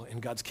beautiful in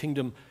God's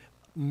kingdom,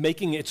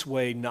 making its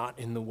way not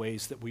in the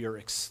ways that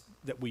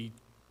we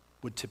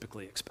would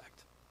typically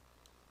expect.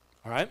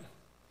 All right?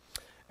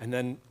 And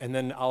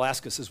then I'll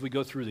ask us as we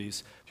go through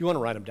these. If you want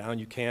to write them down,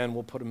 you can.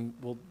 We'll put them.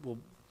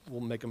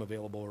 We'll make them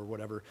available or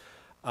whatever.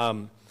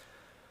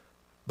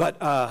 But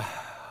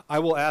I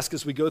will ask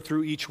as we go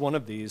through each one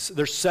of these.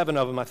 There's 7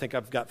 of them. I think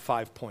I've got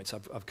 5 points.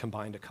 I've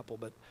combined a couple,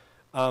 but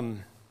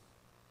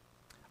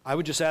I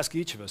would just ask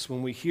each of us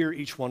when we hear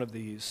each one of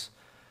these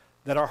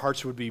that our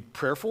hearts would be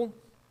prayerful,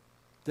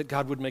 that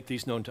God would make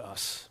these known to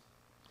us.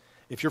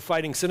 If you're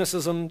fighting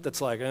cynicism,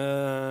 that's like, I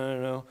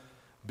don't know,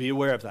 be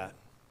aware of that.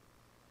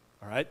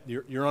 All right?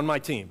 You're on my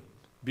team.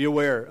 Be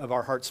aware of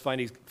our hearts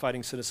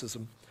fighting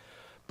cynicism.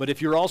 But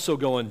if you're also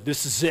going,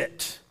 this is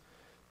it.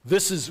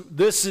 This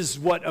is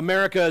what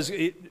America is,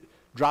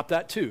 drop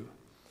that too.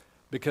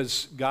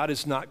 Because God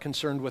is not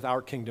concerned with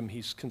our kingdom.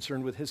 He's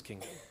concerned with his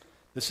kingdom.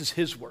 This is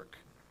his work.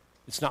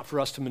 It's not for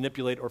us to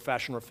manipulate or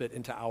fashion or fit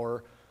into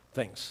our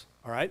things.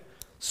 All right?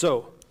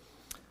 So,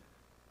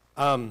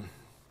 the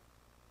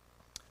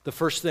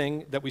first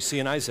thing that we see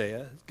in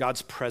Isaiah,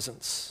 God's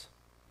presence.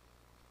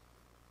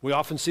 We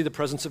often see the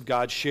presence of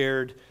God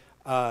shared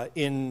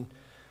in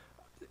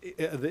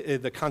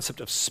the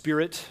concept of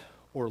spirit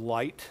or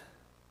light.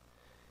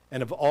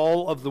 And of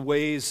all of the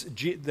ways,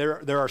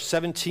 there are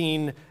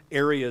 17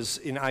 areas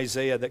in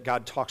Isaiah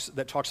that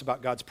talks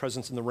about God's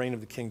presence in the reign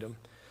of the kingdom.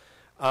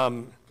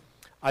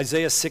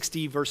 Isaiah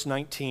 60, verse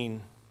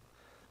 19,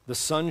 the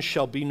sun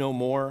shall be no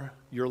more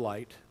your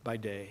light by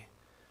day,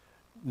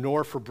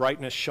 nor for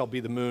brightness shall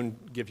the moon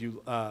give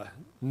you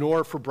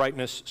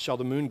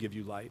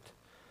light,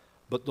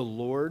 but the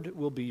Lord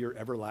will be your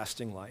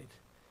everlasting light,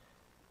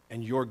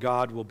 and your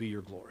God will be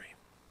your glory.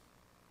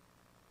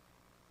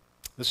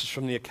 This is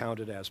from the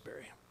account at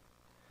Asbury.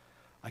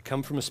 I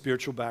come from a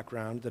spiritual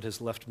background that has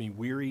left me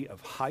weary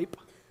of hype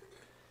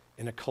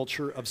in a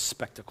culture of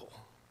spectacle.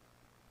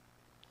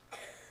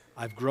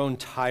 I've grown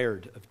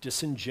tired of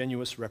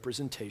disingenuous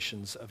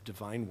representations of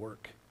divine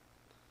work.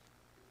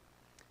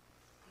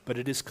 But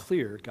it is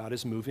clear God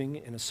is moving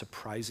in a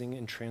surprising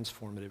and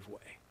transformative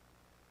way.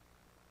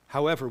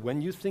 However,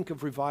 when you think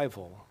of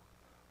revival,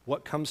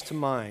 what comes to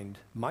mind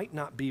might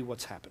not be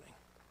what's happening.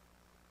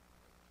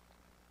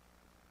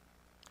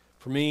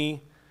 For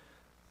me,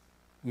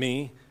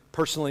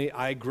 personally,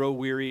 I grow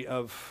weary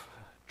of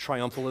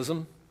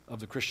triumphalism of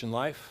the Christian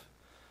life,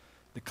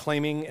 the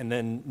claiming and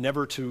then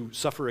never to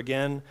suffer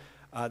again.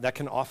 That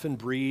can often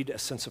breed a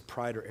sense of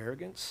pride or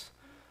arrogance.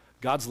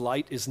 God's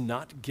light is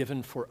not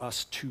given for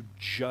us to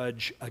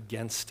judge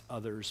against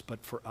others,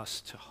 but for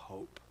us to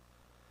hope.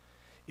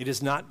 It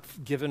is not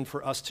given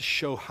for us to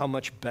show how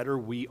much better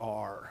we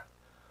are,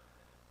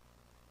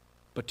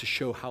 but to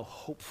show how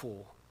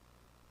hopeful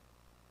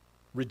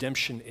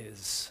redemption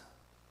is.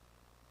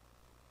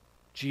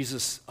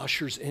 Jesus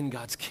ushers in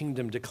God's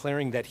kingdom,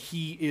 declaring that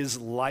he is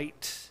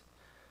light.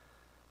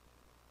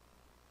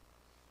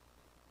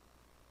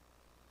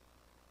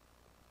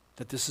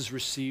 That this is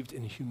received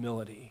in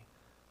humility,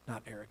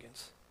 not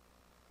arrogance.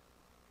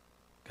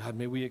 God,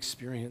 may we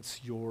experience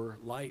your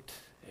light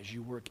as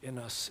you work in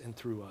us and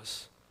through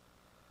us.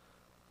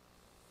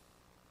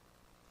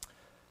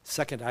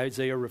 Second,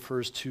 Isaiah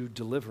refers to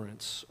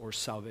deliverance or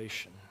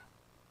salvation.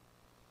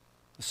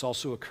 This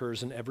also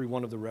occurs in every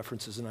one of the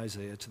references in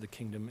Isaiah to the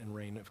kingdom and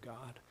reign of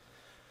God.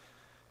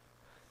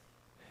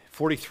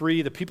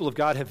 43, the people of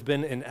God have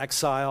been in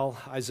exile.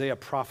 Isaiah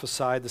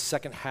prophesied the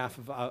second half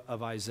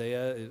of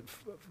Isaiah,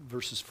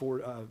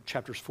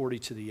 chapters 40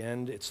 to the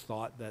end. It's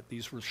thought that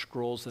these were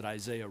scrolls that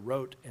Isaiah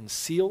wrote and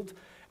sealed,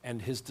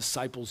 and his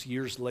disciples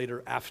years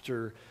later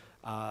after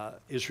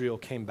Israel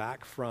came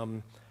back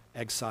from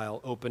exile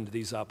opened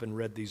these up and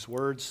read these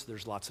words.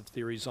 There's lots of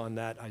theories on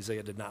that.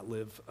 Isaiah did not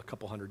live a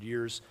couple hundred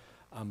years,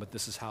 but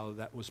this is how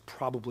that was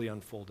probably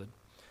unfolded.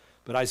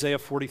 But Isaiah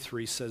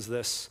 43 says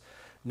this,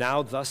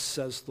 now thus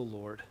says the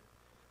Lord,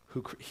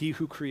 he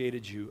who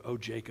created you, O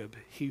Jacob,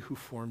 he who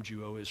formed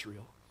you, O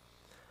Israel.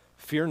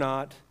 Fear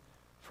not,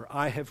 for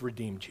I have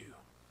redeemed you.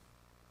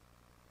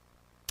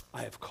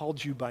 I have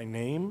called you by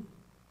name.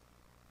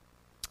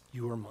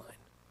 You are mine.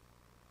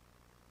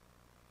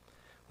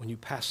 When you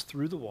pass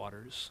through the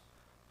waters,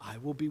 I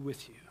will be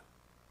with you,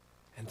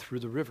 and through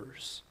the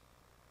rivers,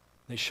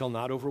 they shall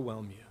not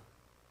overwhelm you.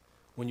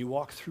 When you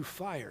walk through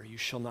fire, you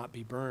shall not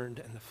be burned,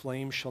 and the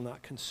flame shall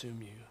not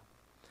consume you.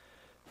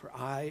 For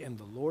I am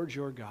the Lord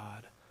your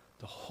God,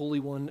 the Holy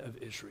One of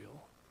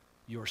Israel,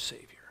 your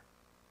Savior.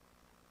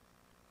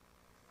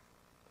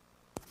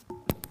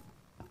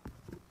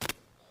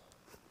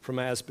 From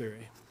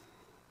Asbury.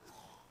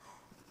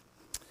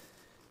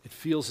 It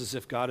feels as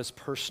if God is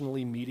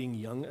personally meeting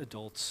young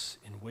adults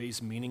in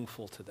ways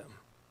meaningful to them.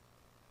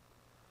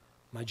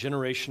 My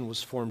generation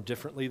was formed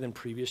differently than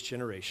previous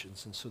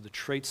generations, and so the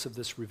traits of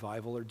this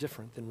revival are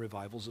different than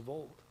revivals of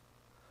old.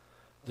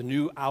 The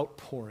new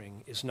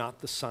outpouring is not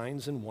the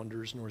signs and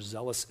wonders, nor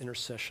zealous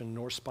intercession,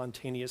 nor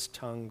spontaneous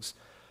tongues,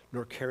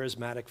 nor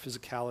charismatic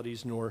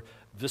physicalities, nor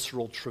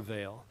visceral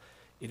travail.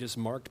 It is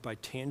marked by a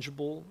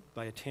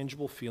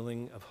tangible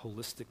feeling of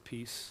holistic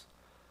peace,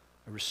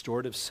 a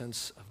restorative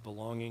sense of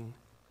belonging,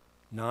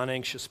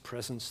 non-anxious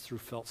presence through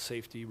felt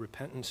safety,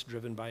 repentance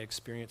driven by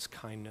experienced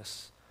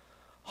kindness,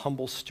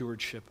 humble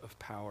stewardship of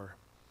power,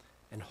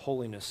 and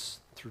holiness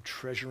through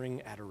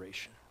treasuring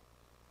adoration.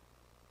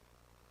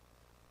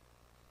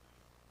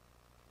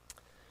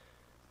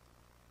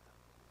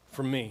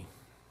 For me,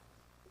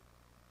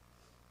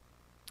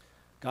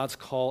 God's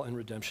call and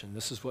redemption,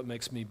 this is what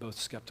makes me both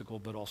skeptical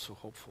but also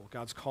hopeful.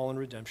 God's call and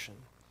redemption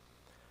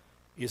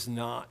is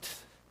not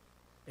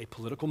a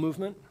political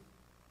movement.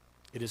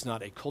 It is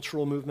not a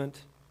cultural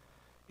movement.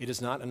 It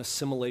is not an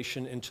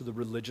assimilation into the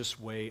religious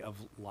way of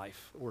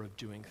life or of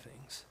doing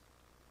things.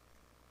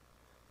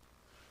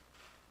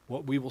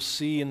 What we will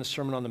see in the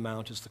Sermon on the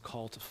Mount is the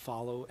call to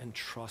follow and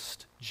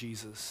trust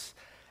Jesus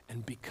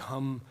and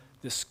become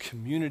this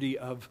community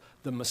of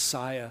the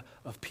Messiah,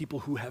 of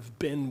people who have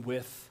been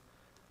with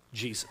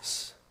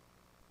Jesus.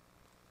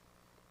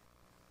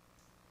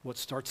 What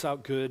starts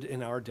out good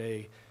in our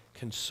day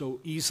can so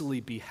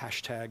easily be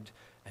hashtagged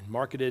and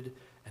marketed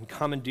and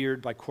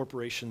commandeered by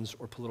corporations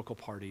or political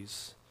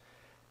parties.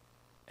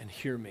 And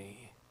hear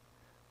me,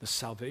 the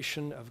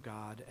salvation of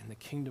God and the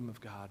kingdom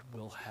of God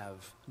will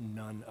have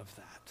none of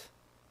that.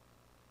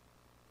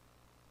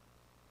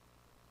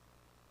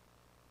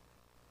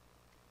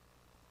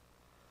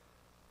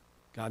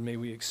 God, may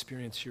we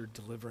experience your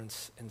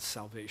deliverance and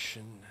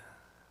salvation.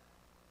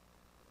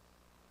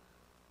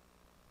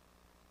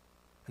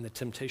 And the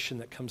temptation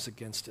that comes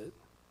against it.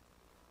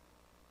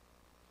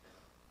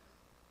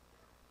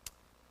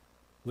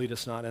 Lead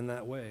us not in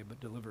that way, but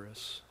deliver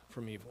us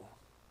from evil.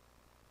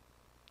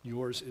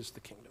 Yours is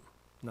the kingdom,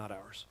 not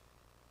ours.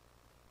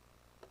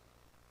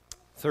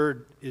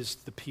 Third is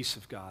the peace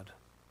of God.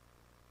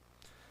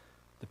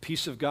 The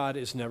peace of God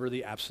is never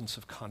the absence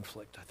of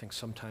conflict. I think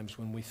sometimes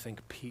when we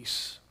think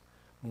peace,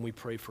 when we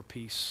pray for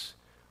peace,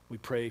 we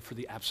pray for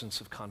the absence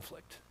of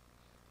conflict.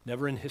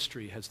 Never in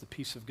history has the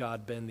peace of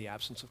God been the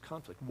absence of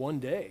conflict. One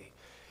day,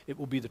 it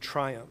will be the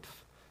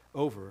triumph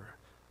over,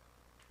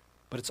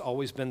 but it's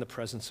always been the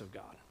presence of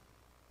God.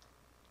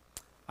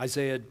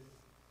 Isaiah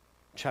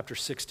chapter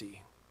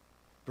 60,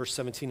 verse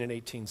 17 and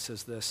 18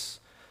 says this: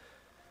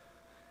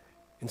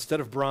 "Instead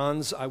of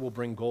bronze, I will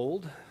bring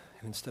gold,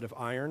 and instead of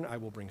iron, I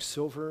will bring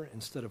silver.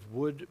 Instead of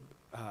wood,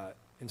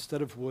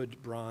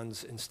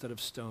 bronze. Instead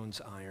of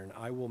stones, iron.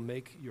 I will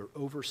make your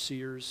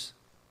overseers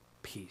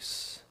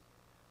peace,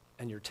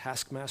 and your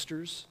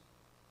taskmasters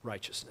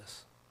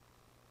righteousness.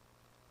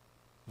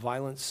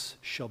 Violence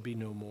shall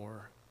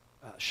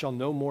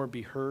no more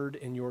be heard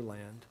in your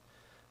land.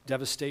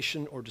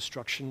 Devastation or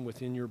destruction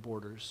within your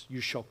borders.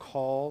 You shall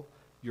call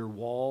your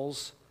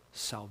walls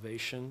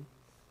salvation,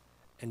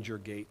 and your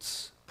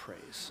gates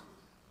praise."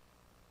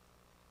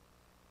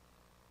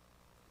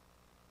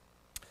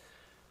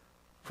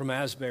 From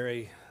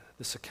Asbury,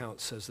 this account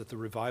says that the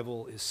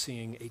revival is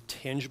seeing a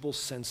tangible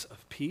sense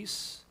of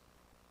peace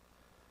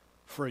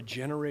for a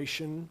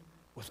generation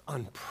with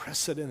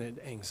unprecedented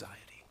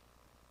anxiety.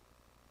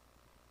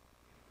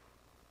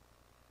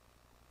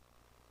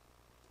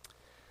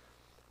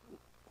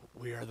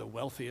 We are the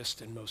wealthiest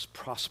and most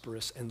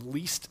prosperous and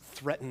least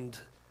threatened,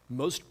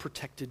 most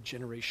protected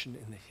generation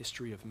in the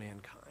history of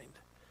mankind.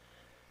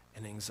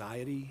 And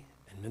anxiety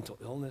and mental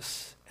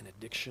illness and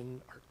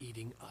addiction are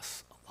eating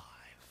us alive.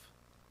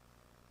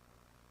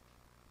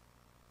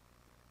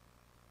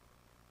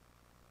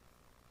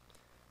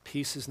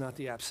 Peace is not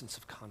the absence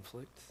of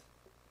conflict.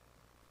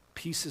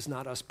 Peace is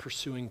not us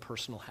pursuing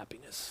personal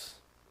happiness.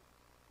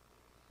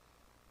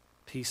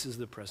 Peace is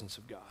the presence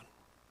of God.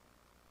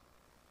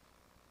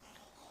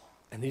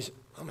 And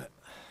I'm a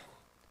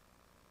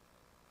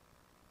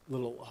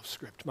little off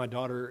script. My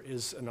daughter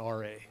is an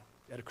RA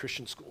at a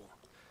Christian school.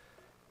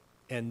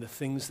 And the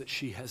things that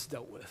she has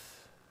dealt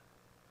with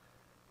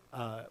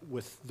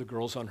the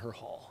girls on her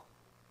hall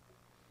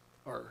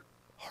are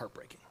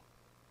heartbreaking.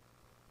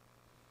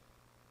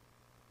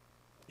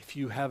 If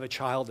you have a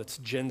child that's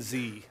Gen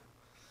Z,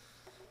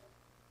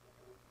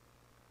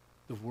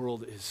 the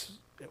world is,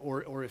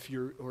 or if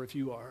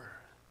you are,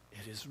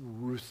 It is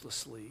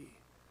ruthlessly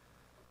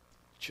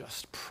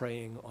just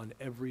preying on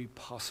every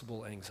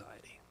possible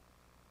anxiety.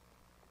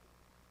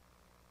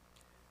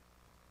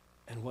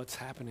 And what's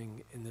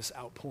happening in this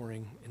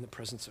outpouring in the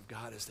presence of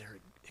God is they're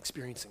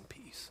experiencing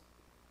peace.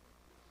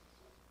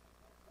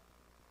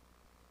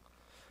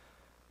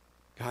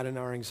 God, in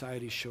our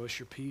anxiety, show us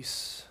your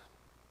peace.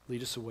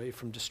 Lead us away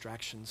from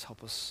distractions.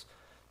 Help us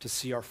to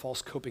see our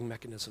false coping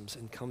mechanisms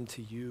and come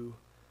to you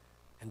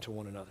and to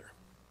one another.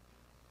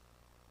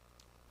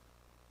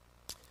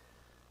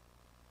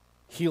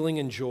 Healing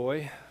and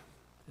joy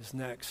is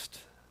next,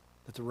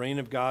 that the reign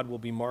of God will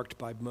be marked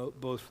by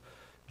both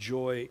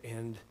joy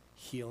and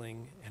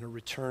healing and a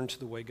return to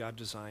the way God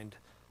designed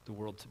the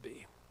world to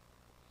be.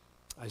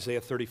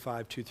 Isaiah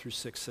 35,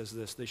 2-6 says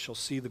this, "They shall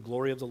see the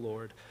glory of the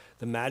Lord,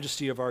 the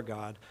majesty of our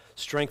God.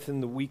 Strengthen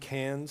the weak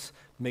hands,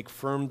 make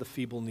firm the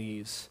feeble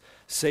knees.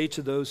 Say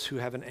to those who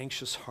have an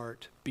anxious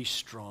heart, be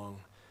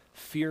strong,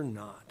 fear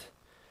not.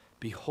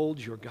 Behold,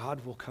 your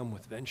God will come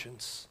with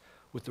vengeance.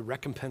 With the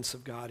recompense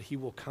of God, he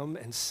will come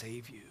and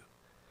save you.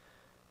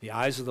 The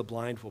eyes of the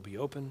blind will be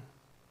open,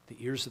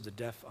 the ears of the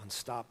deaf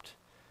unstopped.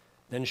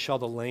 Then shall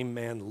the lame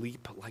man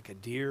leap like a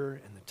deer,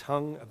 and the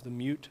tongue of the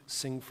mute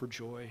sing for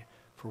joy.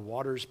 For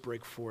waters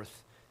break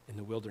forth in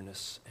the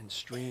wilderness and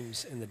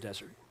streams in the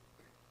desert."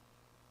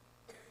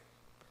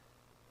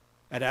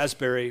 At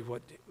Asbury,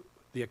 what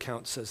the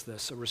account says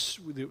this,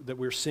 that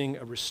we're seeing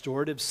a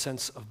restorative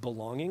sense of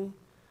belonging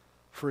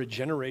for a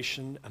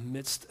generation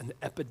amidst an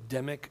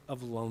epidemic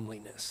of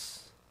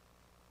loneliness,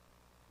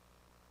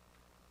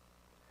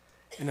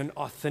 and an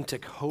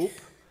authentic hope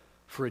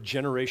for a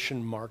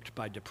generation marked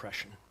by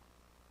depression.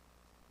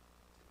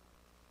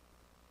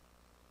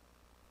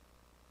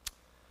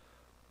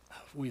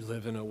 We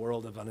live in a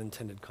world of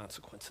unintended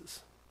consequences.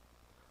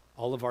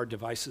 All of our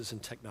devices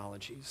and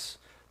technologies,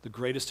 the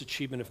greatest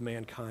achievement of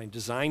mankind,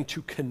 designed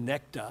to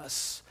connect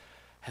us,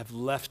 have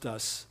left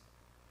us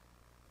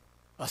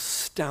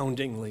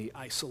astoundingly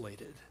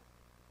isolated.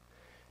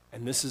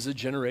 And this is a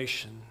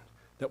generation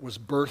that was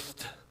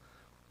birthed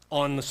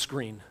on the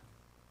screen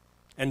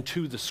and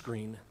to the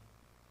screen.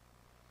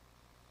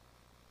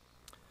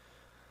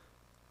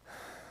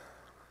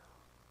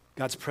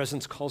 God's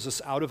presence calls us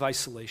out of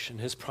isolation.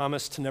 His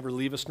promise to never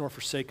leave us nor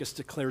forsake us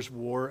declares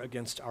war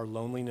against our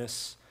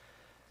loneliness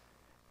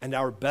and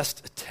our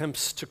best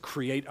attempts to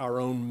create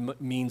our own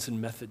means and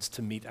methods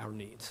to meet our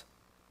needs.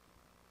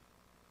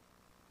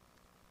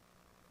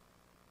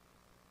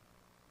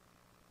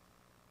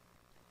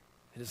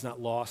 It is not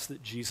lost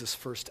that Jesus'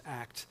 first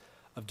act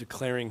of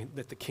declaring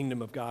that the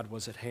kingdom of God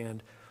was at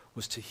hand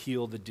was to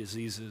heal the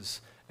diseases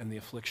and the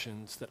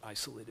afflictions that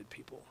isolated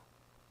people.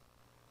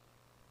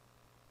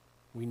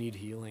 We need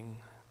healing.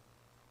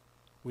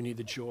 We need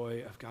the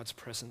joy of God's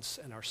presence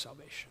and our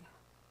salvation.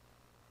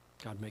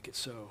 God, make it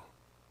so.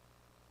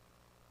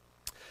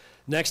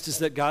 Next is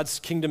that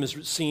God's kingdom is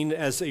seen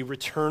as a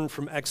return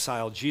from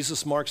exile.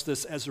 Jesus marks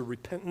this as a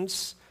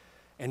repentance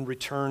and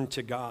return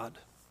to God.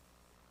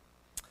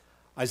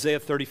 Isaiah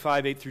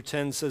 35,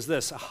 8-10 says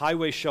this, "A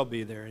highway shall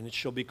be there, and it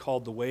shall be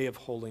called the way of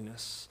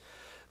holiness.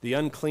 The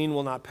unclean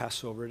will not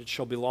pass over it. It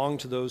shall belong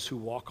to those who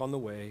walk on the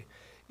way.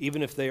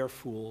 Even if they are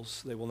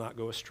fools, they will not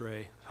go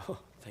astray." Oh,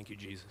 thank you,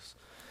 Jesus.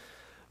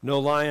 "No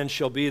lion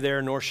shall be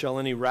there, nor shall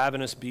any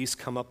ravenous beast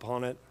come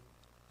upon it.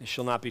 They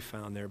shall not be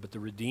found there, but the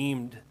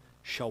redeemed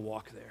shall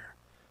walk there.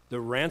 The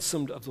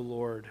ransomed of the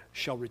Lord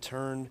shall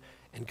return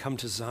and come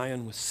to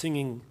Zion with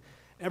singing.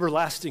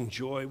 Everlasting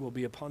joy will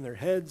be upon their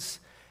heads,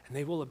 and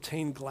they will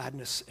obtain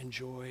gladness and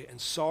joy, and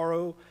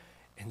sorrow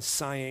and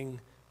sighing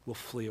will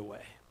flee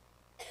away."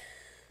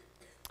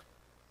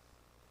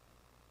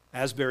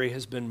 Asbury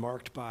has been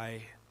marked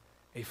by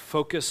a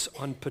focus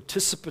on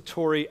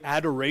participatory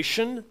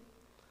adoration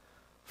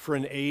for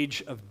an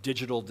age of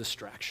digital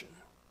distraction.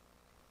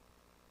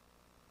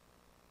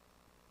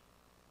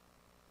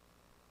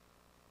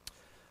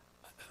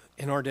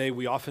 In our day,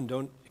 we often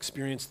don't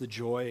experience the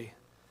joy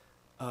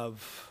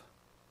of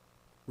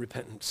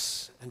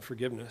repentance and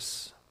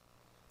forgiveness.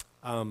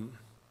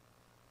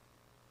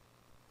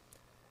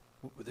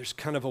 There's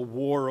kind of a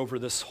war over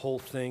this whole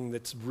thing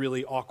that's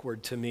really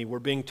awkward to me. We're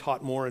being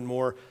taught more and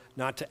more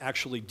not to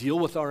actually deal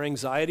with our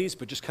anxieties,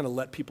 but just kind of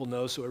let people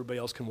know so everybody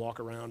else can walk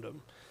around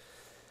them.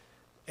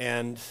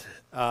 And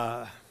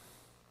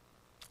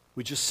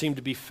we just seem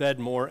to be fed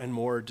more and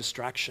more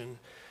distraction.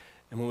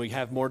 And when we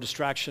have more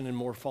distraction and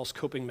more false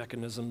coping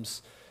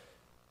mechanisms,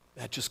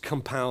 that just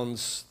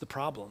compounds the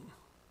problem.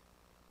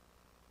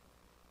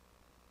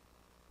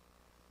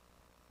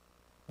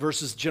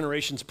 Versus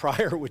generations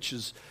prior, which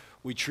is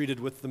we treated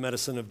with the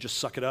medicine of just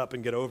suck it up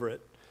and get over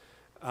it,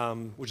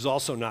 which is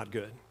also not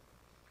good.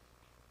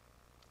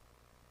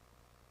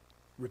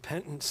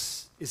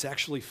 Repentance is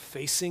actually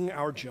facing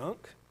our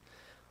junk,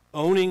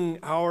 owning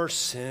our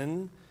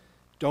sin.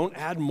 Don't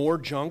add more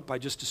junk by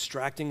just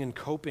distracting and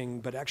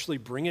coping, but actually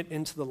bring it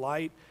into the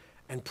light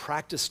and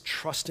practice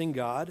trusting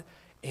God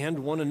and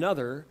one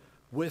another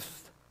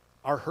with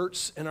our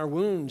hurts and our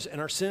wounds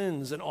and our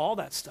sins and all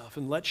that stuff.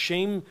 And let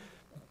shame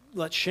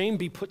let shame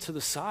be put to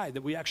the side,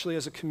 that we actually,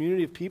 as a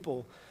community of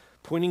people,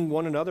 pointing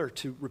one another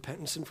to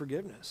repentance and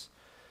forgiveness.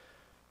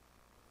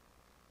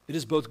 It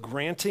is both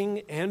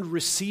granting and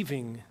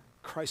receiving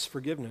Christ's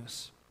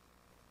forgiveness,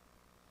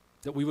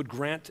 that we would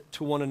grant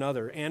to one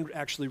another and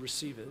actually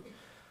receive it,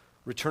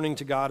 returning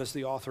to God as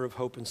the author of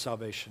hope and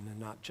salvation, and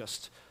not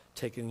just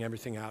taking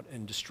everything out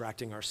and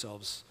distracting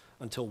ourselves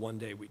until one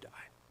day we die.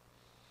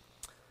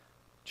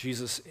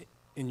 Jesus,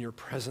 in your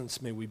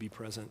presence, may we be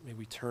present. May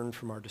we turn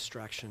from our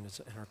distractions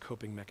and our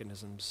coping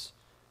mechanisms,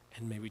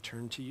 and may we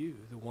turn to you,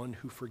 the one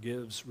who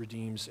forgives,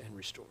 redeems, and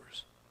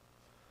restores.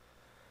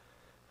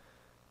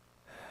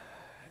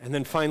 And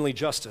then finally,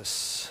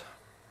 justice.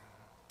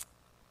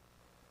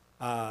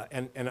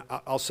 And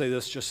I'll say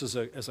this just as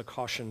a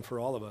caution for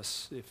all of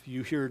us. If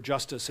you hear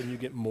justice and you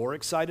get more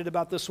excited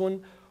about this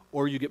one,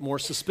 or you get more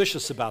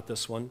suspicious about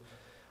this one,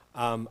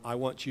 I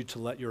want you to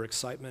let your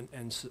excitement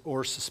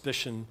or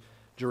suspicion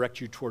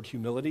direct you toward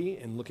humility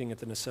and looking at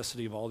the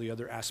necessity of all the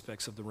other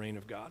aspects of the reign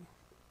of God.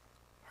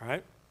 All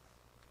right?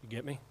 You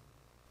get me?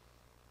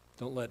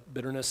 Don't let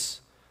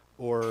bitterness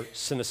or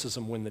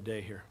cynicism win the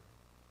day here.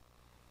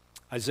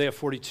 Isaiah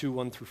 42,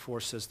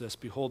 1-4 says this,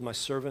 "Behold, my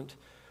servant,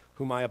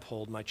 whom I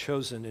uphold, my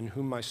chosen, in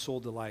whom my soul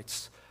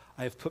delights.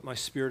 I have put my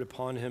spirit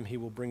upon him. He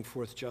will bring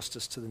forth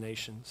justice to the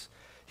nations.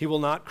 He will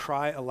not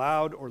cry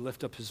aloud or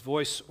lift up his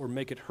voice or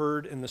make it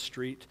heard in the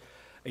street.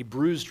 A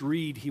bruised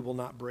reed he will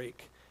not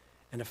break,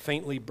 and a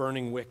faintly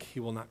burning wick he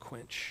will not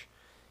quench.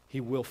 He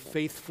will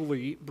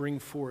faithfully bring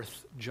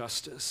forth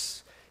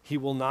justice. He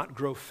will not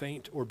grow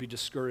faint or be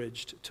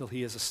discouraged till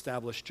he has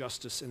established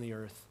justice in the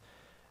earth,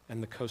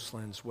 and the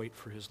coastlands wait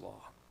for his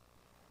law."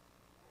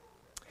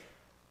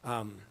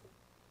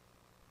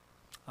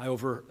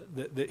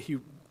 He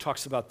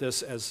talks about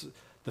this as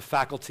the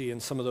faculty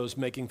and some of those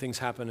making things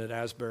happen at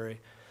Asbury,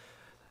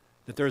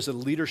 that there's a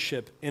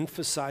leadership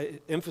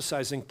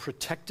emphasizing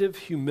protective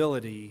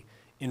humility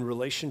in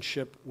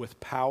relationship with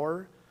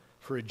power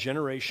for a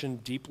generation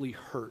deeply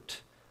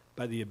hurt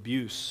by the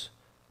abuse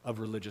of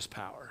religious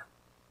power.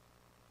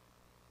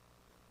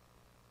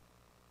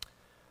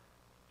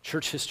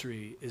 Church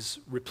history is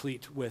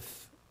replete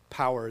with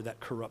power that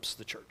corrupts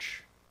the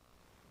church.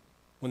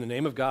 When the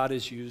name of God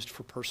is used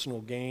for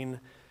personal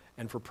gain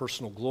and for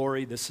personal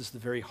glory, this is the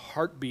very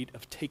heartbeat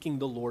of taking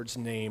the Lord's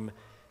name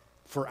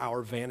for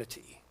our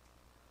vanity.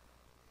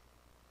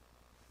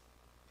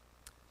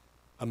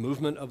 A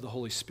movement of the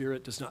Holy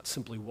Spirit does not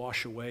simply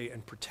wash away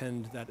and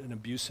pretend that an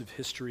abusive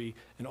history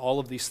and all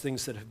of these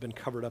things that have been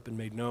covered up and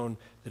made known,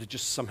 that it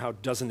just somehow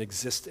doesn't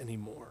exist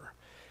anymore.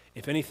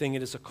 If anything,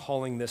 it is a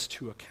calling this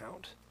to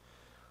account.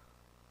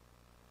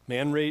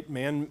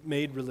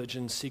 Man-made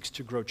religion seeks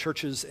to grow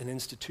churches and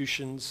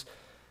institutions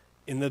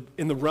in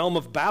the realm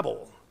of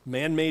Babel.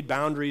 Man-made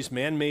boundaries,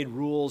 man-made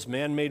rules,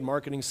 man-made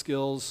marketing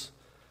skills.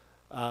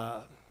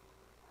 And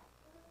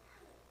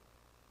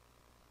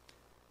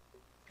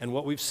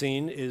what we've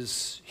seen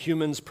is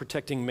humans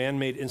protecting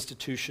man-made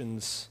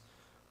institutions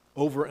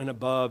over and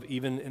above,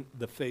 even in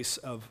the face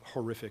of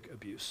horrific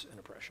abuse and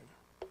oppression.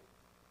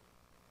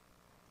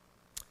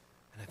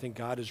 And I think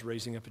God is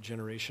raising up a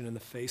generation in the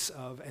face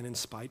of and in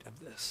spite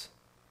of this.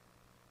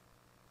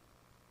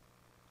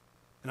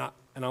 And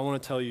I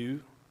want to tell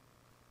you,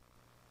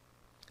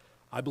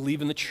 I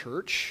believe in the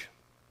church.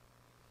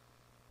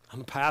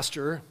 I'm a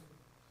pastor.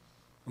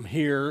 I'm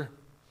here.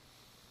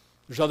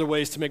 There's other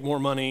ways to make more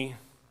money.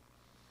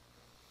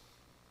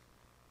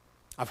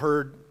 I've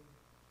heard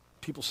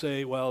people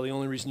say, well, the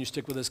only reason you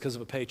stick with this is because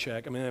of a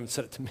paycheck. I mean, they haven't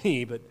said it to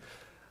me, but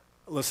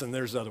listen,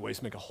 there's other ways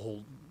to make a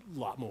whole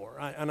lot more.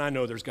 And I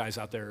know there's guys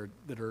out there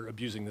that are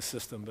abusing the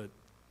system, but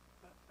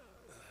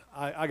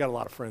I got a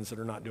lot of friends that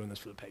are not doing this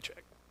for the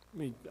paycheck. I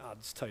mean, I'll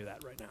just tell you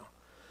that right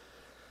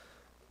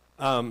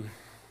now.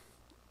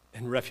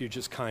 And Refuge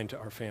is kind to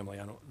our family.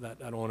 I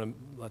don't want to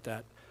let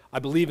that. I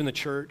believe in the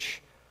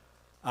church.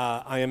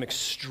 I am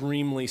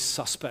extremely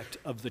suspect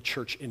of the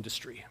church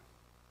industry.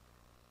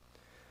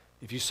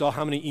 If you saw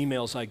how many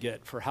emails I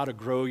get for how to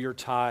grow your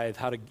tithe,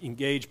 how to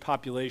engage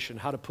population,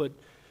 how to put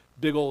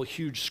big old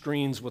huge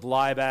screens with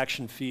live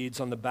action feeds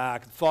on the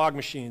back, fog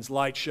machines,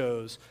 light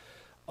shows,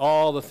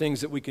 all the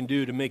things that we can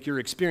do to make your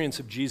experience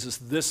of Jesus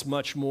this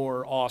much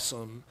more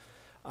awesome,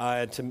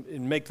 to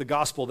make the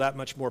gospel that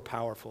much more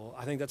powerful.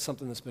 I think that's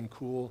something that's been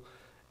cool,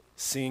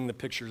 seeing the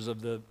pictures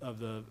of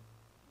the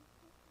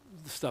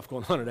stuff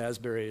going on at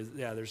Asbury.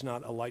 Yeah, there's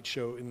not a light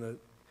show in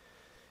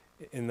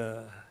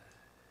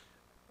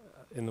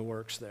the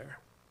works there.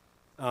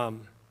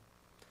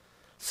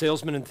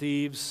 Salesmen and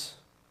thieves,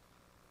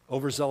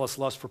 overzealous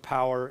lust for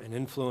power and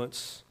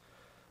influence,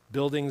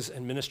 buildings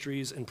and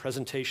ministries and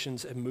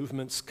presentations and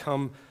movements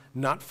come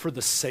not for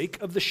the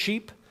sake of the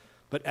sheep,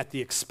 but at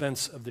the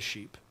expense of the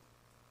sheep.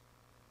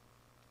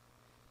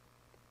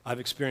 I've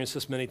experienced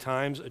this many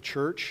times. A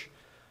church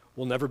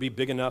will never be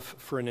big enough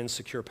for an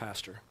insecure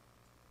pastor.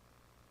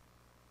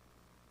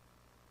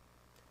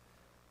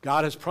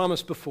 God has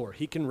promised before,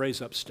 he can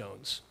raise up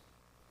stones.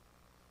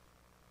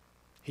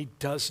 He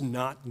does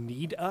not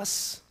need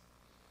us,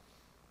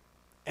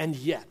 and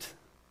yet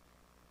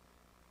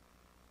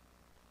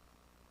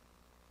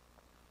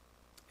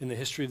in the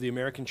history of the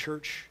American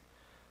church,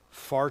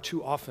 far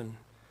too often,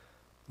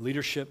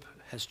 leadership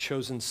has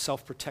chosen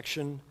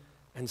self-protection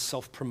and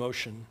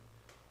self-promotion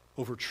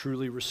over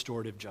truly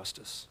restorative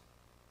justice.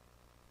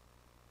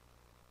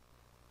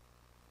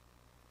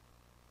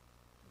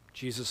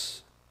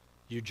 Jesus,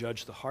 you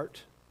judge the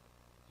heart.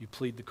 You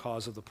plead the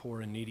cause of the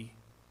poor and needy.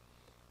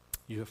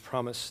 You have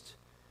promised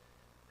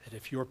that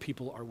if your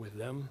people are with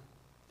them,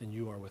 then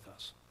you are with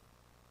us.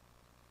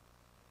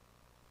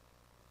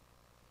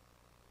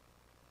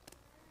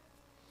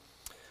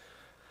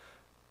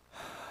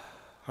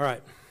 All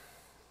right.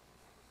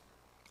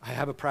 I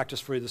have a practice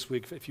for you this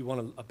week if you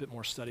want a bit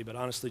more study, but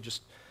honestly,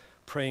 just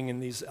praying in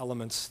these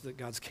elements that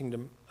God's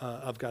kingdom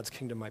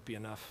might be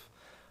enough.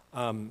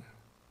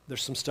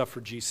 There's some stuff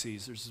for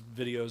GCs. There's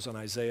videos on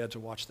Isaiah to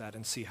watch that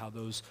and see how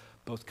those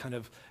both kind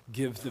of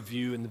give the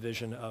view and the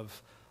vision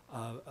of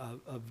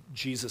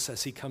Jesus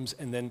as he comes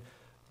and then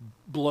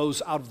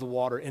blows out of the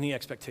water any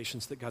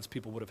expectations that God's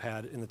people would have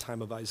had in the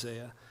time of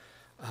Isaiah.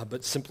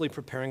 But simply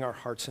preparing our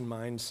hearts and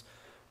minds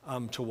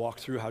to walk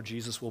through how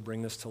Jesus will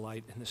bring this to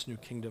light in this new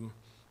kingdom.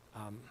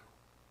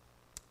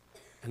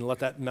 And let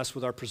that mess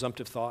with our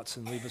presumptive thoughts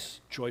and leave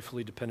us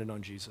joyfully dependent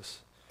on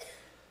Jesus.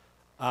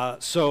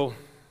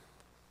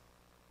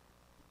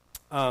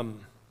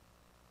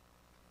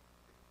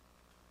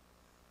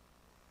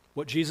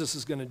 What Jesus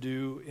is going to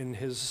do in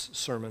his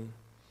sermon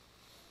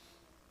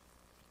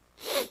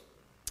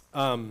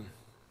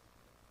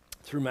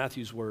through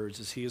Matthew's words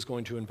is he is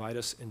going to invite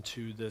us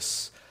into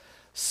this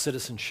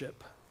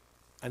citizenship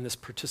and this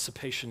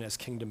participation as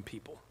kingdom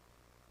people.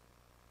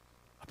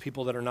 A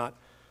people that are not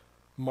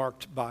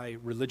marked by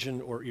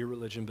religion or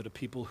irreligion, but a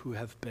people who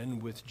have been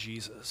with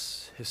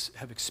Jesus,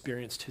 have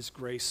experienced his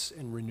grace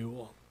and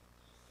renewal.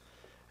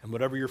 And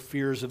whatever your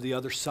fears of the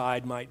other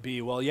side might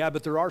be, well, yeah,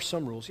 but there are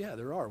some rules. Yeah,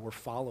 there are. We're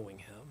following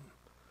him.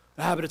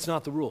 But it's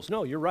not the rules.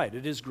 No, you're right.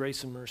 It is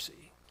grace and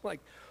mercy.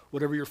 Like,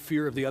 whatever your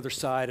fear of the other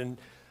side and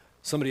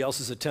somebody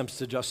else's attempts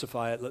to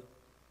justify it,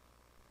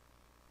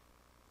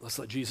 let's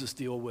let Jesus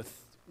deal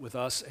with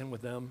us and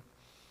with them.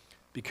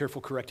 Be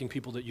careful correcting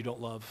people that you don't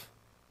love.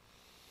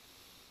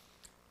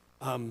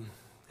 And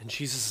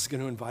Jesus is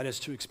going to invite us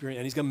to experience,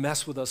 and he's going to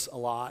mess with us a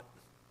lot.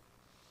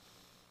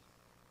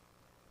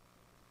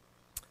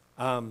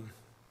 And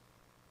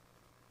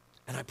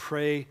I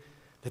pray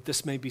that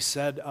this may be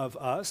said of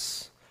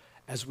us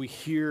as we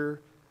hear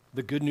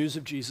the good news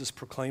of Jesus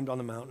proclaimed on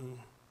the mountain.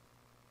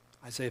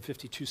 Isaiah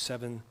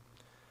 52:7,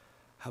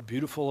 how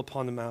beautiful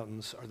upon the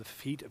mountains are the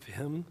feet of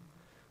him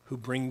who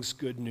brings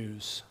good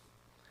news,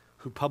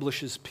 who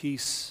publishes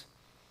peace,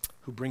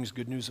 who brings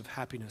good news of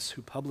happiness,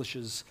 who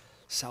publishes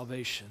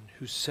salvation,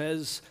 who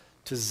says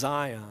to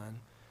Zion,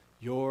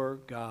 your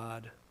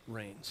God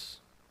reigns.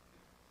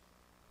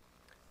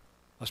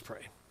 Let's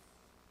pray.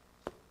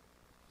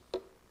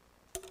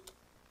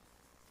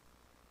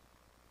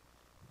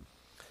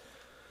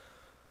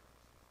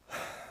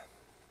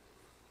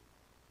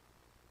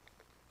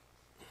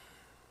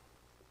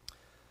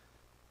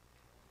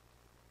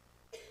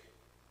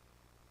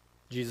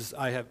 Jesus,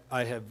 I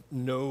have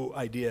no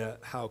idea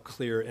how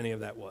clear any of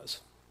that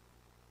was.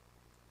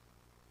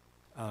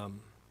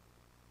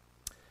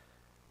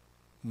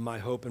 My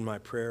hope and my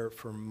prayer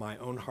for my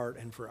own heart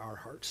and for our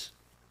hearts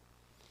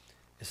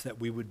is that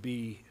we would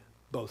be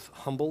both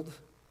humbled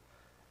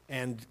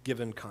and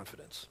given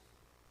confidence.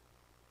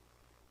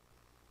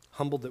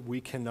 Humbled that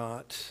we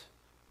cannot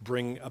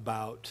bring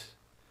about,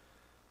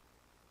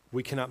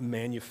 we cannot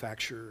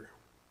manufacture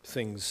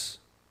things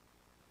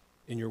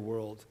in your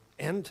world,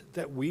 and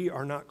that we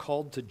are not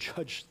called to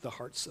judge the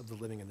hearts of the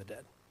living and the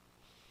dead.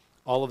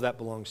 All of that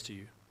belongs to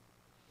you.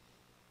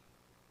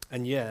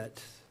 And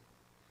yet,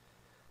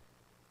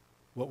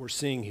 what we're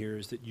seeing here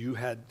is that you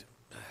had,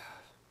 I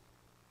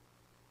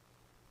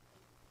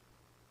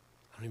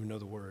don't even know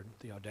the word,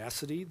 the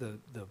audacity, the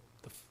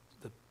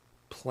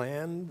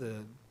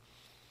plan,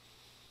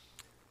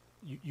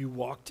 you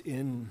walked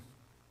in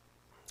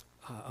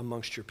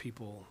amongst your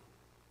people.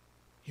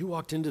 You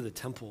walked into the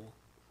temple,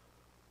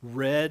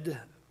 read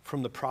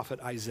from the prophet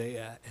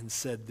Isaiah, and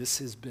said, this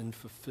has been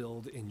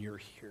fulfilled in your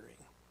hearing.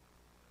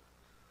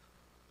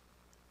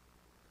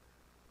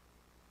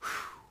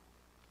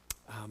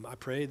 I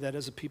pray that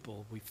as a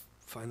people, we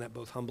find that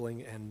both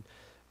humbling and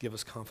give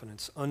us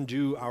confidence.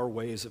 Undo our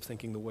ways of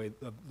thinking the way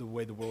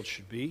the world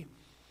should be.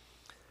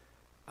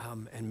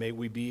 And may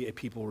we be a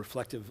people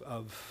reflective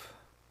of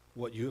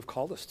what you have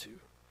called us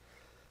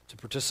to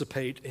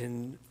participate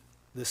in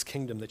this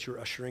kingdom that you're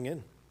ushering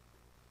in,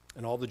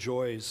 and all the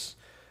joys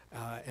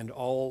and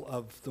all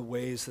of the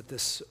ways that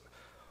this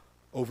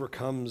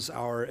overcomes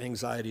our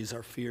anxieties,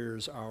 our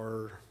fears,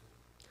 our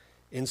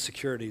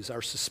insecurities,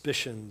 our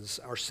suspicions,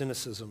 our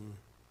cynicism,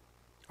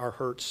 our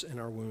hurts and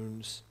our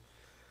wounds.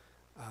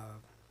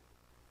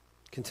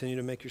 Continue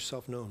to make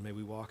yourself known. May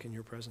we walk in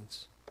your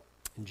presence.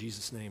 In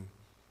Jesus' name,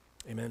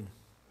 amen.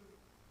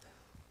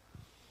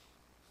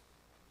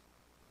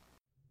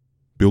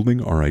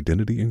 Building our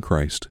identity in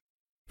Christ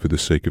for the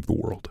sake of the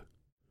world.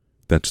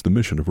 That's the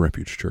mission of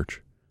Refuge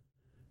Church.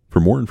 For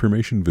more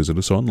information, visit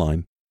us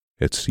online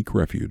at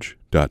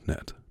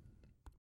seekrefuge.net.